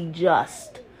 morally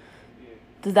just.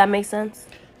 Does that make sense?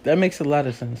 That makes a lot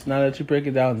of sense. Now that you break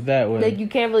it down that way, like, you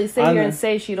can't really sit here and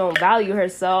say she don't value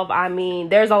herself. I mean,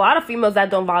 there's a lot of females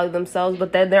that don't value themselves,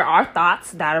 but then there are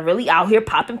thoughts that are really out here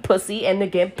popping pussy and they're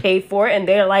getting paid for it, and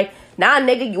they're like, nah,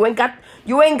 nigga,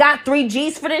 you ain't got 3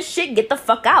 G's for this shit. Get the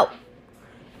fuck out.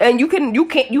 And you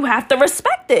have to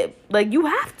respect it. Like, you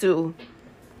have to.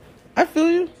 I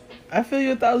feel you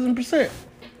 1,000%.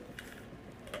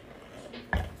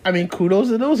 I mean, kudos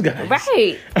to those guys.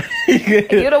 Right.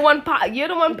 You're the one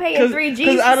paying 3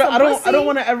 G's for some pussy. I don't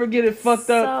want to ever get it fucked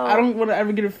up. I don't want to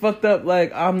ever get it fucked up.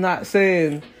 Like, I'm not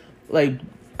saying, like,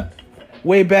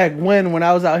 way back when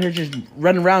I was out here just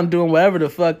running around doing whatever the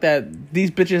fuck, that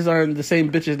these bitches aren't the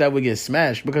same bitches that would get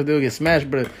smashed, because they'll get smashed.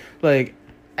 But, like,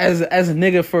 as a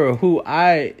nigga, for who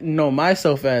I know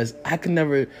myself as, I could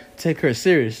never take her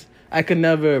serious. I could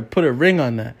never put a ring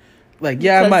on that. Like,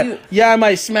 I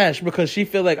might smash because she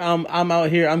feel like I'm out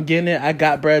here, I'm getting it, I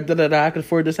got bread, I could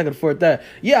afford this, I could afford that.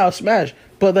 Yeah, I'll smash.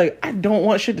 But, like, I don't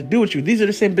want shit to do with you. These are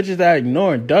the same bitches that I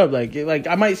ignore and dub. Like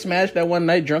I might smash that one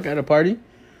night drunk at a party.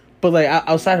 But, like,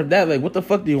 outside of that, like, what the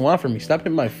fuck do you want from me? Stop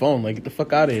hitting my phone. Like, get the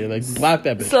fuck out of here. Like, block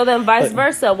that bitch. So then vice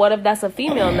versa. What if that's a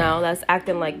female now that's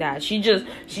acting like that? She just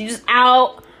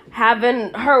out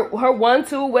having her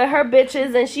 1-2 with her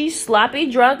bitches, and she's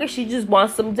sloppy drunk, and she just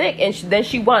wants some dick, and then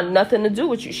she want nothing to do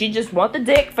with you. She just want the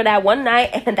dick for that one night,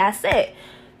 and that's it.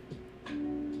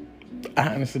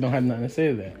 I honestly don't have nothing to say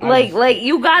to that. Like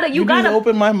you gotta just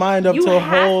open my mind up to a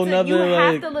whole nother. You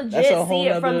have to legit see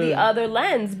it from the other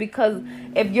lens, because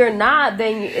if you're not,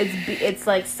 then it's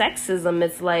like sexism.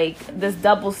 It's like this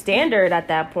double standard at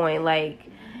that point. Like,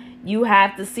 you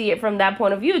have to see it from that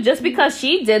point of view. Just because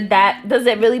she did that, does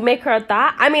it really make her a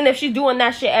thought? I mean, if she's doing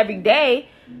that shit every day,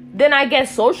 then I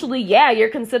guess socially, yeah, you're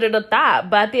considered a thought.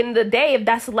 But at the end of the day, if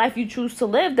that's the life you choose to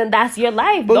live, then that's your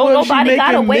life. But don't nobody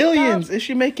gotta wake millions? up. Is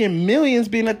she making millions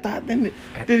being a thought? Then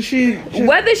did she?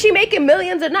 Whether she making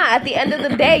millions or not, at the end of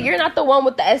the day, you're not the one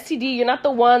with the STD. You're not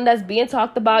the one that's being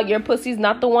talked about. Your pussy's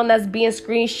not the one that's being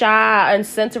screenshot and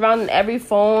sent around in every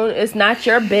phone. It's not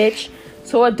your bitch,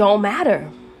 so it don't matter.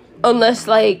 Unless,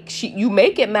 like, you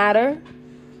make it matter.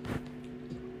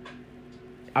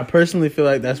 I personally feel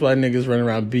like that's why niggas run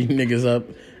around beating niggas up,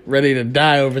 ready to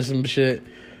die over some shit.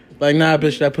 Like, nah,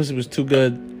 bitch, that pussy was too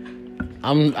good.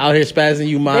 I'm out here spazzing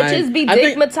you mine. Bitches be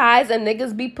dickmatized and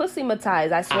niggas be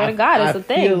pussymatized. I swear to God, it's a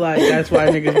thing. I feel like that's why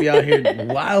niggas be out here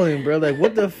wilding, bro. Like,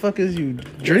 what the fuck is you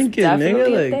drinking,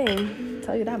 nigga? Like, a thing. I'll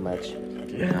tell you that much.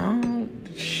 Yeah,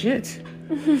 shit.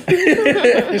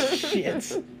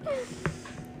 Shit.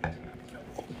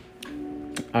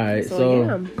 All right,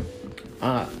 so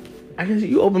I guess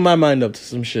you opened my mind up to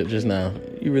some shit just now.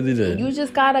 You really did. You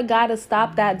just gotta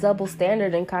stop that double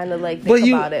standard and kind of like think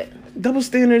about it. Double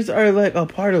standards are like a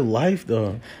part of life,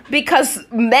 though. Because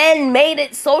men made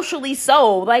it socially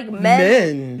so. Like,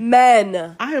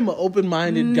 men. I am an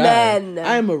open-minded guy.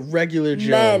 I am a regular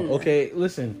Joe. Okay,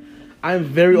 listen. I'm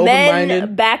very open-minded.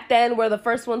 Men back then were the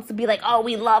first ones to be like, oh,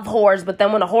 we love whores. But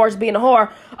then when a whore's being a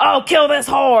whore, oh, kill this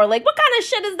whore. Like, what kind of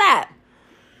shit is that?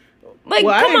 Like,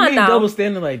 well, come on now. Double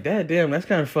standard like that. Damn, that's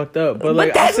kind of fucked up. But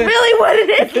like, that's really what it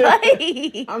is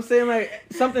like. I'm saying, like,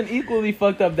 something equally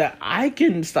fucked up that I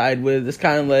can side with is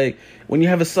kind of like when you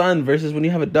have a son versus when you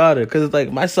have a daughter. Because it's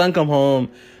like, my son come home,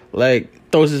 like,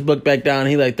 throws his book back down.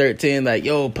 He like 13, like,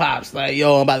 yo, pops, like,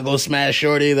 yo, I'm about to go smash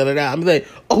shorty. Da, da, da. I'm like,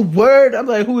 oh, word. I'm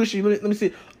like, who is she? Let me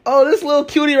see. Oh, this little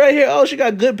cutie right here. Oh, she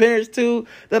got good parents too.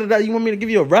 Da da da. You want me to give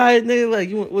you a ride, nigga?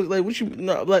 Like, what you?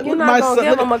 No, like, you're look not my gonna son.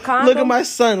 give him a condom? Look at my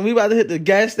son. We about to hit the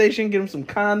gas station, get him some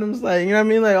condoms. Like, you know what I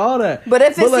mean? Like, all that. But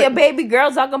if it's like, your baby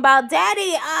girl talking about,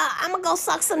 Daddy, I'm gonna go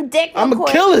suck some dick. I'm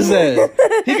gonna kill his ass.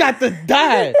 He got to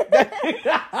die.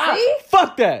 See?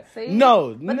 Fuck that. See?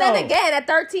 No. But then again, at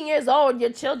 13 years old,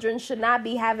 your children should not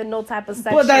be having no type of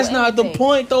sexual. But that's not the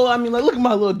point, though. I mean, like, look at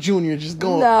my little junior just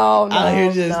going out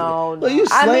here just. No. Well, you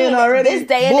slaying already. This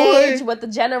day and age, with the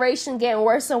generation getting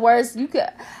worse and worse,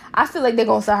 I feel like they're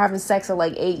gonna start having sex at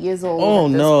like 8 years old. Oh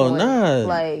no, point. nah,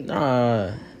 like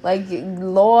nah. Like,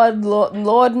 Lord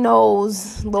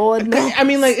knows. Lord knows. I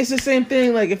mean, like, it's the same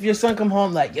thing. Like, if your son come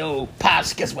home, like, yo,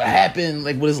 Pops, guess what happened?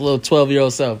 Like, with his little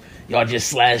 12-year-old self. Y'all just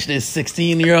slashed this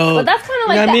 16-year-old. But that's kind of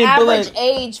like you know the average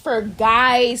age for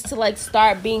guys to, like,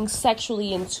 start being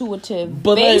sexually intuitive.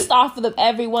 Based off of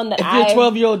everyone that if your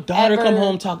 12-year-old daughter come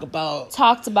home talked about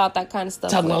that kind of stuff.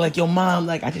 Talking about, like, your mom,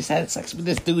 like, I just had sex with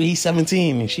this dude. He's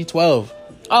 17 and she 12.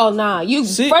 Oh, nah.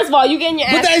 First of all, you getting your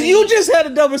ass beat. You just had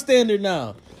a double standard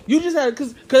now. You just had,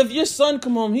 because if your son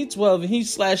come home, he's 12 and he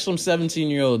slashed some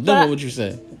 17-year-old, then what would you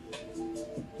say?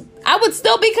 I would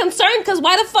still be concerned, because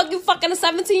why the fuck you fucking a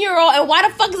 17-year-old, and why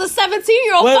the fuck is a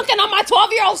 17-year-old fucking on my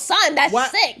 12-year-old son?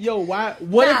 That's sick. Yo, why?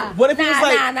 What if he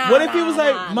was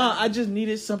like, Ma, I just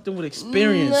needed something with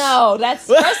experience? No, that's,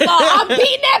 first of all, I'm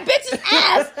beating that bitch's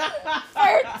ass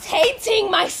for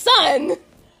tainting my son.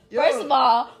 Yo. First of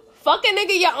all, fuck a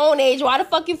nigga your own age. Why the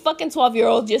fuck you fucking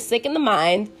 12-year-old? You're sick in the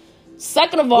mind.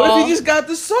 Second of all, what if he just got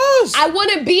the sauce? I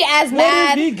wouldn't be as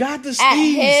mad if he got the at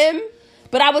him,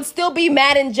 but I would still be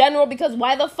mad in general, because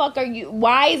why the fuck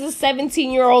why is a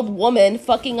 17-year-old woman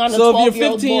fucking on a 12-year-old boy? So if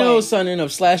your 15-year-old son end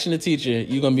up slashing the teacher,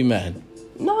 you gonna be mad?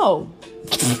 No.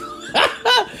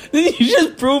 You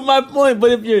just proved my point.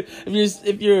 But if your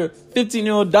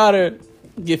 15-year-old daughter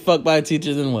get fucked by a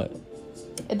teacher, then what?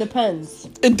 It depends.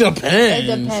 It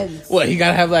depends. What, he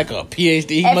gotta have like a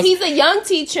PhD? If he's a young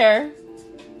teacher.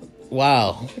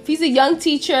 Wow. If he's a young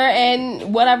teacher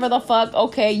and whatever the fuck,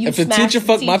 okay, you. If a teacher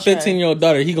fuck my 15-year-old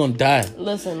daughter, he gonna die.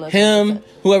 Listen.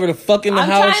 Whoever the fuck in the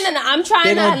house. I'm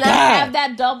trying to not have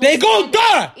that double. They gonna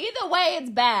die. Either way, it's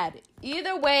bad.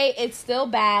 Either way, it's still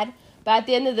bad. But at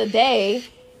the end of the day,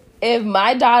 if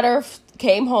my daughter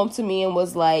came home to me and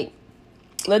was like,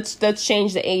 let's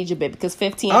change the age a bit, because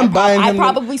 15, I'd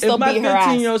probably still beat her ass. If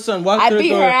my 15-year-old son walked through the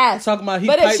door, talking about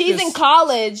but if she's in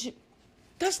college.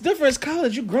 That's different. It's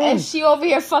college. You grown. And she over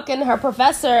here fucking her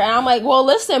professor. And I'm like, well,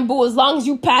 listen, boo, as long as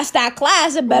you pass that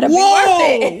class, it better be worth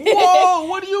it. Whoa,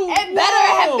 what do you... It better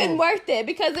have been worth it.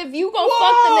 Because if you gonna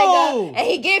fuck the nigga and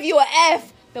he give you an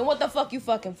F, then what the fuck you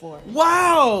fucking for?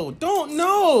 Wow. Don't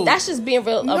know. That's just being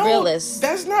a realist.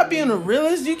 That's not being a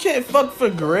realist. You can't fuck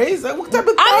for grades. Like, what type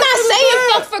of... I'm not saying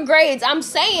fuck for grades. I'm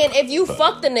saying if you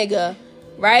fuck the nigga,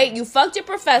 right? You fucked your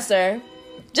professor...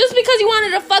 Just because you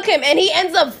wanted to fuck him and he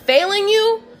ends up failing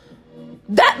you,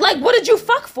 that, like, what did you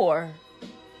fuck for?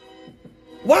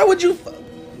 Why would you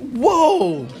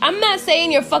Whoa. I'm not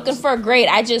saying you're fucking for a grade.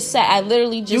 I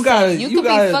literally just said you could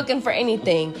be fucking for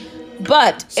anything.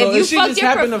 But so if she just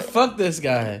happened to fuck this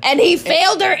guy. And he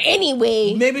failed her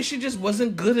anyway. Maybe she just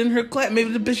wasn't good in her class.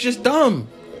 Maybe the bitch just dumb.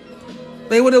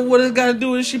 They what it got to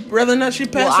do is she rather not she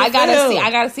pass. Well,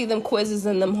 I gotta see them quizzes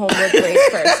and them homework grades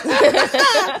first.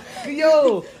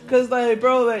 Yo, cause like,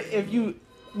 bro, like if you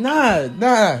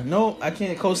no, I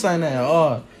can't co-sign that at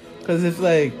all. Cause if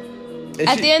like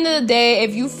at the end of the day,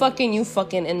 if you fucking,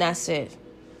 and that's it.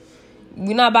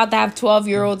 We're not about to have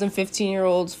 12-year-olds and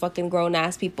 15-year-olds fucking grown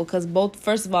ass people, cause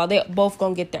first of all, they both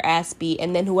gonna get their ass beat,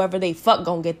 and then whoever they fuck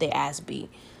gonna get their ass beat.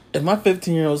 If my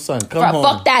 15-year-old son come home...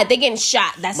 Fuck that. They getting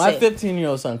shot. That's my it. My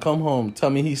 15-year-old son come home, tell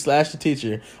me he slashed the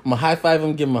teacher. I'm going to high-five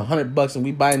him, give him $100, and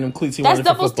we buying them cleats he wanted for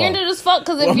football. That's double standard as fuck,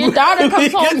 because if your daughter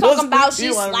comes home talking about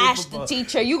she slashed the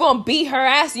teacher, you going to beat her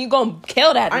ass and you going to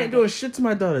kill that nigga. I ain't doing shit to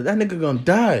my daughter. That nigga going to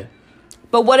die.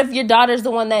 But what if your daughter's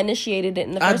the one that initiated it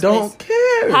in the first place? I don't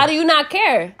care. How do you not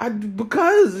care?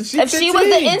 Because she 15. If she was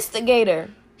the instigator.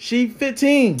 She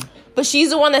 15. But she's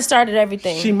the one that started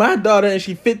everything. She my daughter and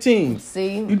she 15.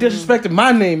 See? You disrespected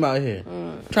my name out here.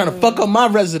 Trying to fuck up my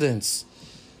residence.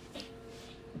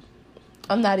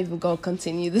 I'm not even going to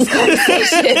continue this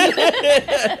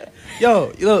conversation.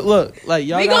 Yo, look. Like,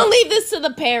 y'all we going to leave this to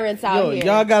the parents out here.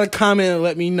 Y'all got to comment and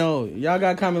let me know.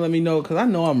 Because I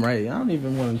know I'm right. I don't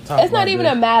even want to talk about It's not even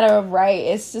a matter of right.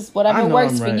 It's just whatever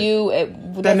works for you.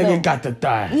 That nigga got to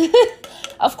die.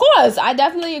 Of course. I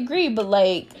definitely agree. But,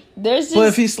 like... But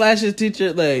if he slashes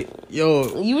teacher, like,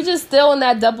 yo, you were just still in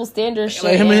that double standard shit.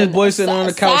 Like him and his boy sitting on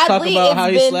the couch talking about how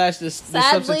he slashed this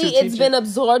substitute teacher. Sadly, it's been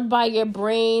absorbed by your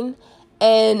brain,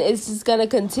 and it's just gonna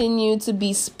continue to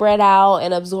be spread out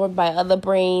and absorbed by other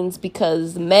brains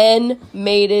because men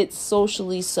made it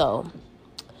socially so.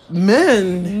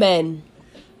 Men,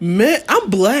 I'm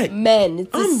black. Men.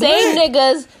 It's the same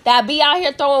niggas that be out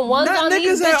here throwing ones on these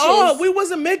bitches. Not niggas at all. We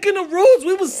wasn't making the rules.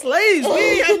 We was slaves. We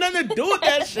ain't had nothing to do with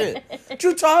that shit. What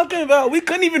you talking about? We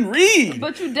couldn't even read.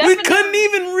 But you definitely... We couldn't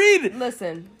even read.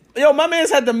 Listen. Yo, my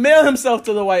man's had to mail himself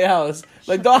to the White House.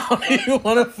 Like, dog, I don't even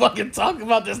want to fucking talk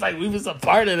about this like we was a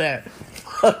part of that.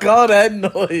 Fuck all that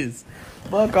noise.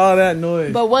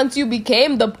 But once you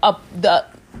became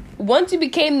Once you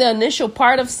became the initial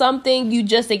part of something, you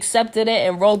just accepted it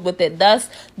and rolled with it. Thus,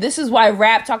 this is why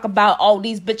rap talk about, oh,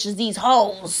 these bitches, these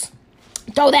hoes.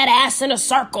 Throw that ass in a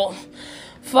circle.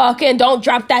 Fucking don't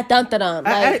drop that dun-dun-dun.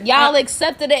 Like, y'all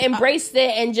accepted it, embraced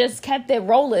it, and just kept it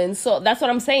rolling. So that's what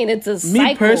I'm saying. It's a cycle.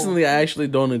 Me personally, I actually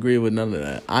don't agree with none of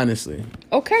that, honestly.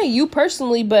 Okay, you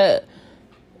personally, but...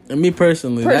 And me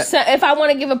personally, if I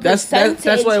want to give a percentage,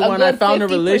 that's why when I found a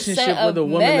relationship with a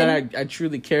woman that I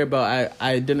truly care about,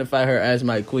 I identify her as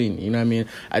my queen. You know what I mean?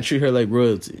 I treat her like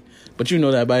royalty. But you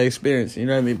know that by experience. You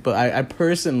know what I mean? But I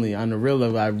personally, on the real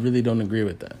level, I really don't agree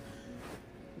with that.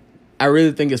 I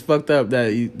really think it's fucked up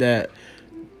that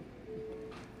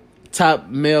top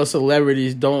male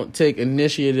celebrities don't take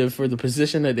initiative for the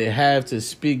position that they have to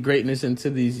speak greatness into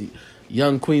these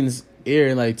young queens' ear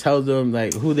and like tell them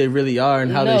like who they really are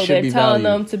and how they should be valued. They're telling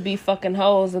them to be fucking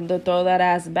hoes and to throw that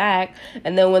ass back,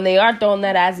 and then when they are throwing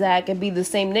that ass back, it be the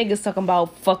same niggas talking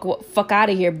about fuck out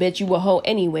of here, bitch, you a hoe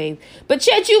anyway. But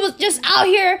yet you was just out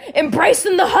here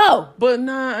embracing the hoe. But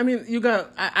nah, I mean you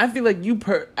got. I feel like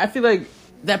I feel like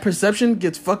that perception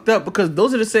gets fucked up because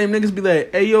those are the same niggas be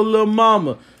like, hey yo little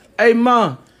mama, hey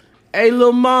ma. Hey,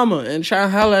 little mama, and try to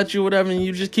holler at you, whatever, and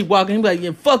you just keep walking. He be like,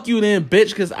 yeah, fuck you then, bitch,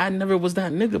 because I never was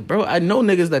that nigga, bro. I know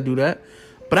niggas that do that,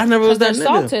 but I never was that nigga.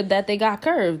 Salted that they got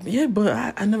curved. Yeah,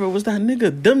 but I never was that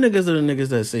nigga. Them niggas are the niggas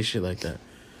that say shit like that.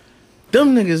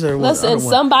 Them niggas are... Listen,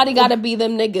 somebody gotta be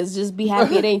them niggas. Just be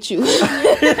happy it ain't you.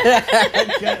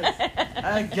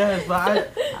 I guess,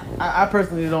 but I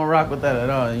personally don't rock with that at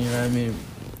all, you know what I mean?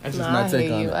 That's just my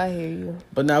take on it. I hear you.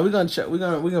 But now we're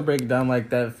gonna break it down like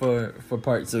that for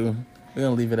part 2. We're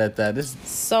gonna leave it at that.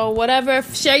 So whatever,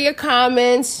 share your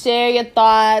comments, share your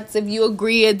thoughts. If you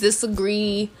agree or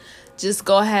disagree, just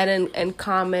go ahead and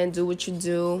comment. Do what you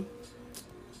do.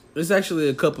 There's actually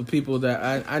a couple people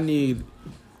that I need.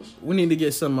 We need to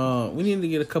get some. We need to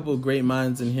get a couple of great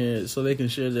minds in here so they can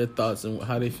share their thoughts and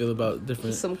how they feel about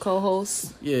different. Some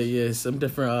co-hosts. Yeah, some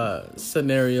different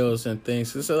scenarios and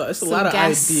things. It's a lot of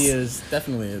ideas.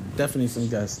 Definitely some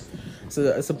guests. So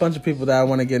it's a bunch of people that I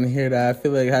want to get in here that I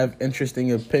feel like have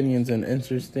interesting opinions and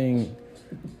interesting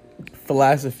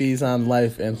philosophies on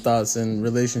life and thoughts and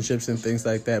relationships and things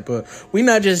like that. But we're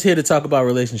not just here to talk about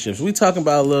relationships. We talking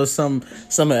about a little some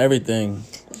of everything.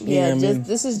 Yeah,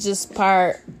 this is just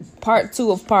part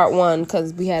 2 of part 1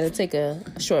 because we had to take a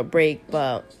short break,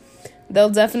 but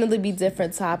there'll definitely be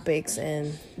different topics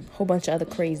and a whole bunch of other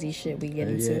crazy shit we get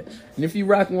into. Yeah. And if you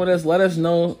rocking with us, let us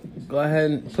know. Go ahead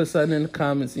and put something in the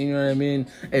comments. You know what I mean?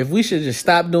 If we should just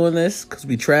stop doing this because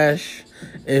we trash.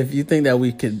 If you think that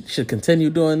we should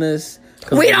continue doing this,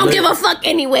 we don't give a fuck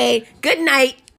anyway. Good night.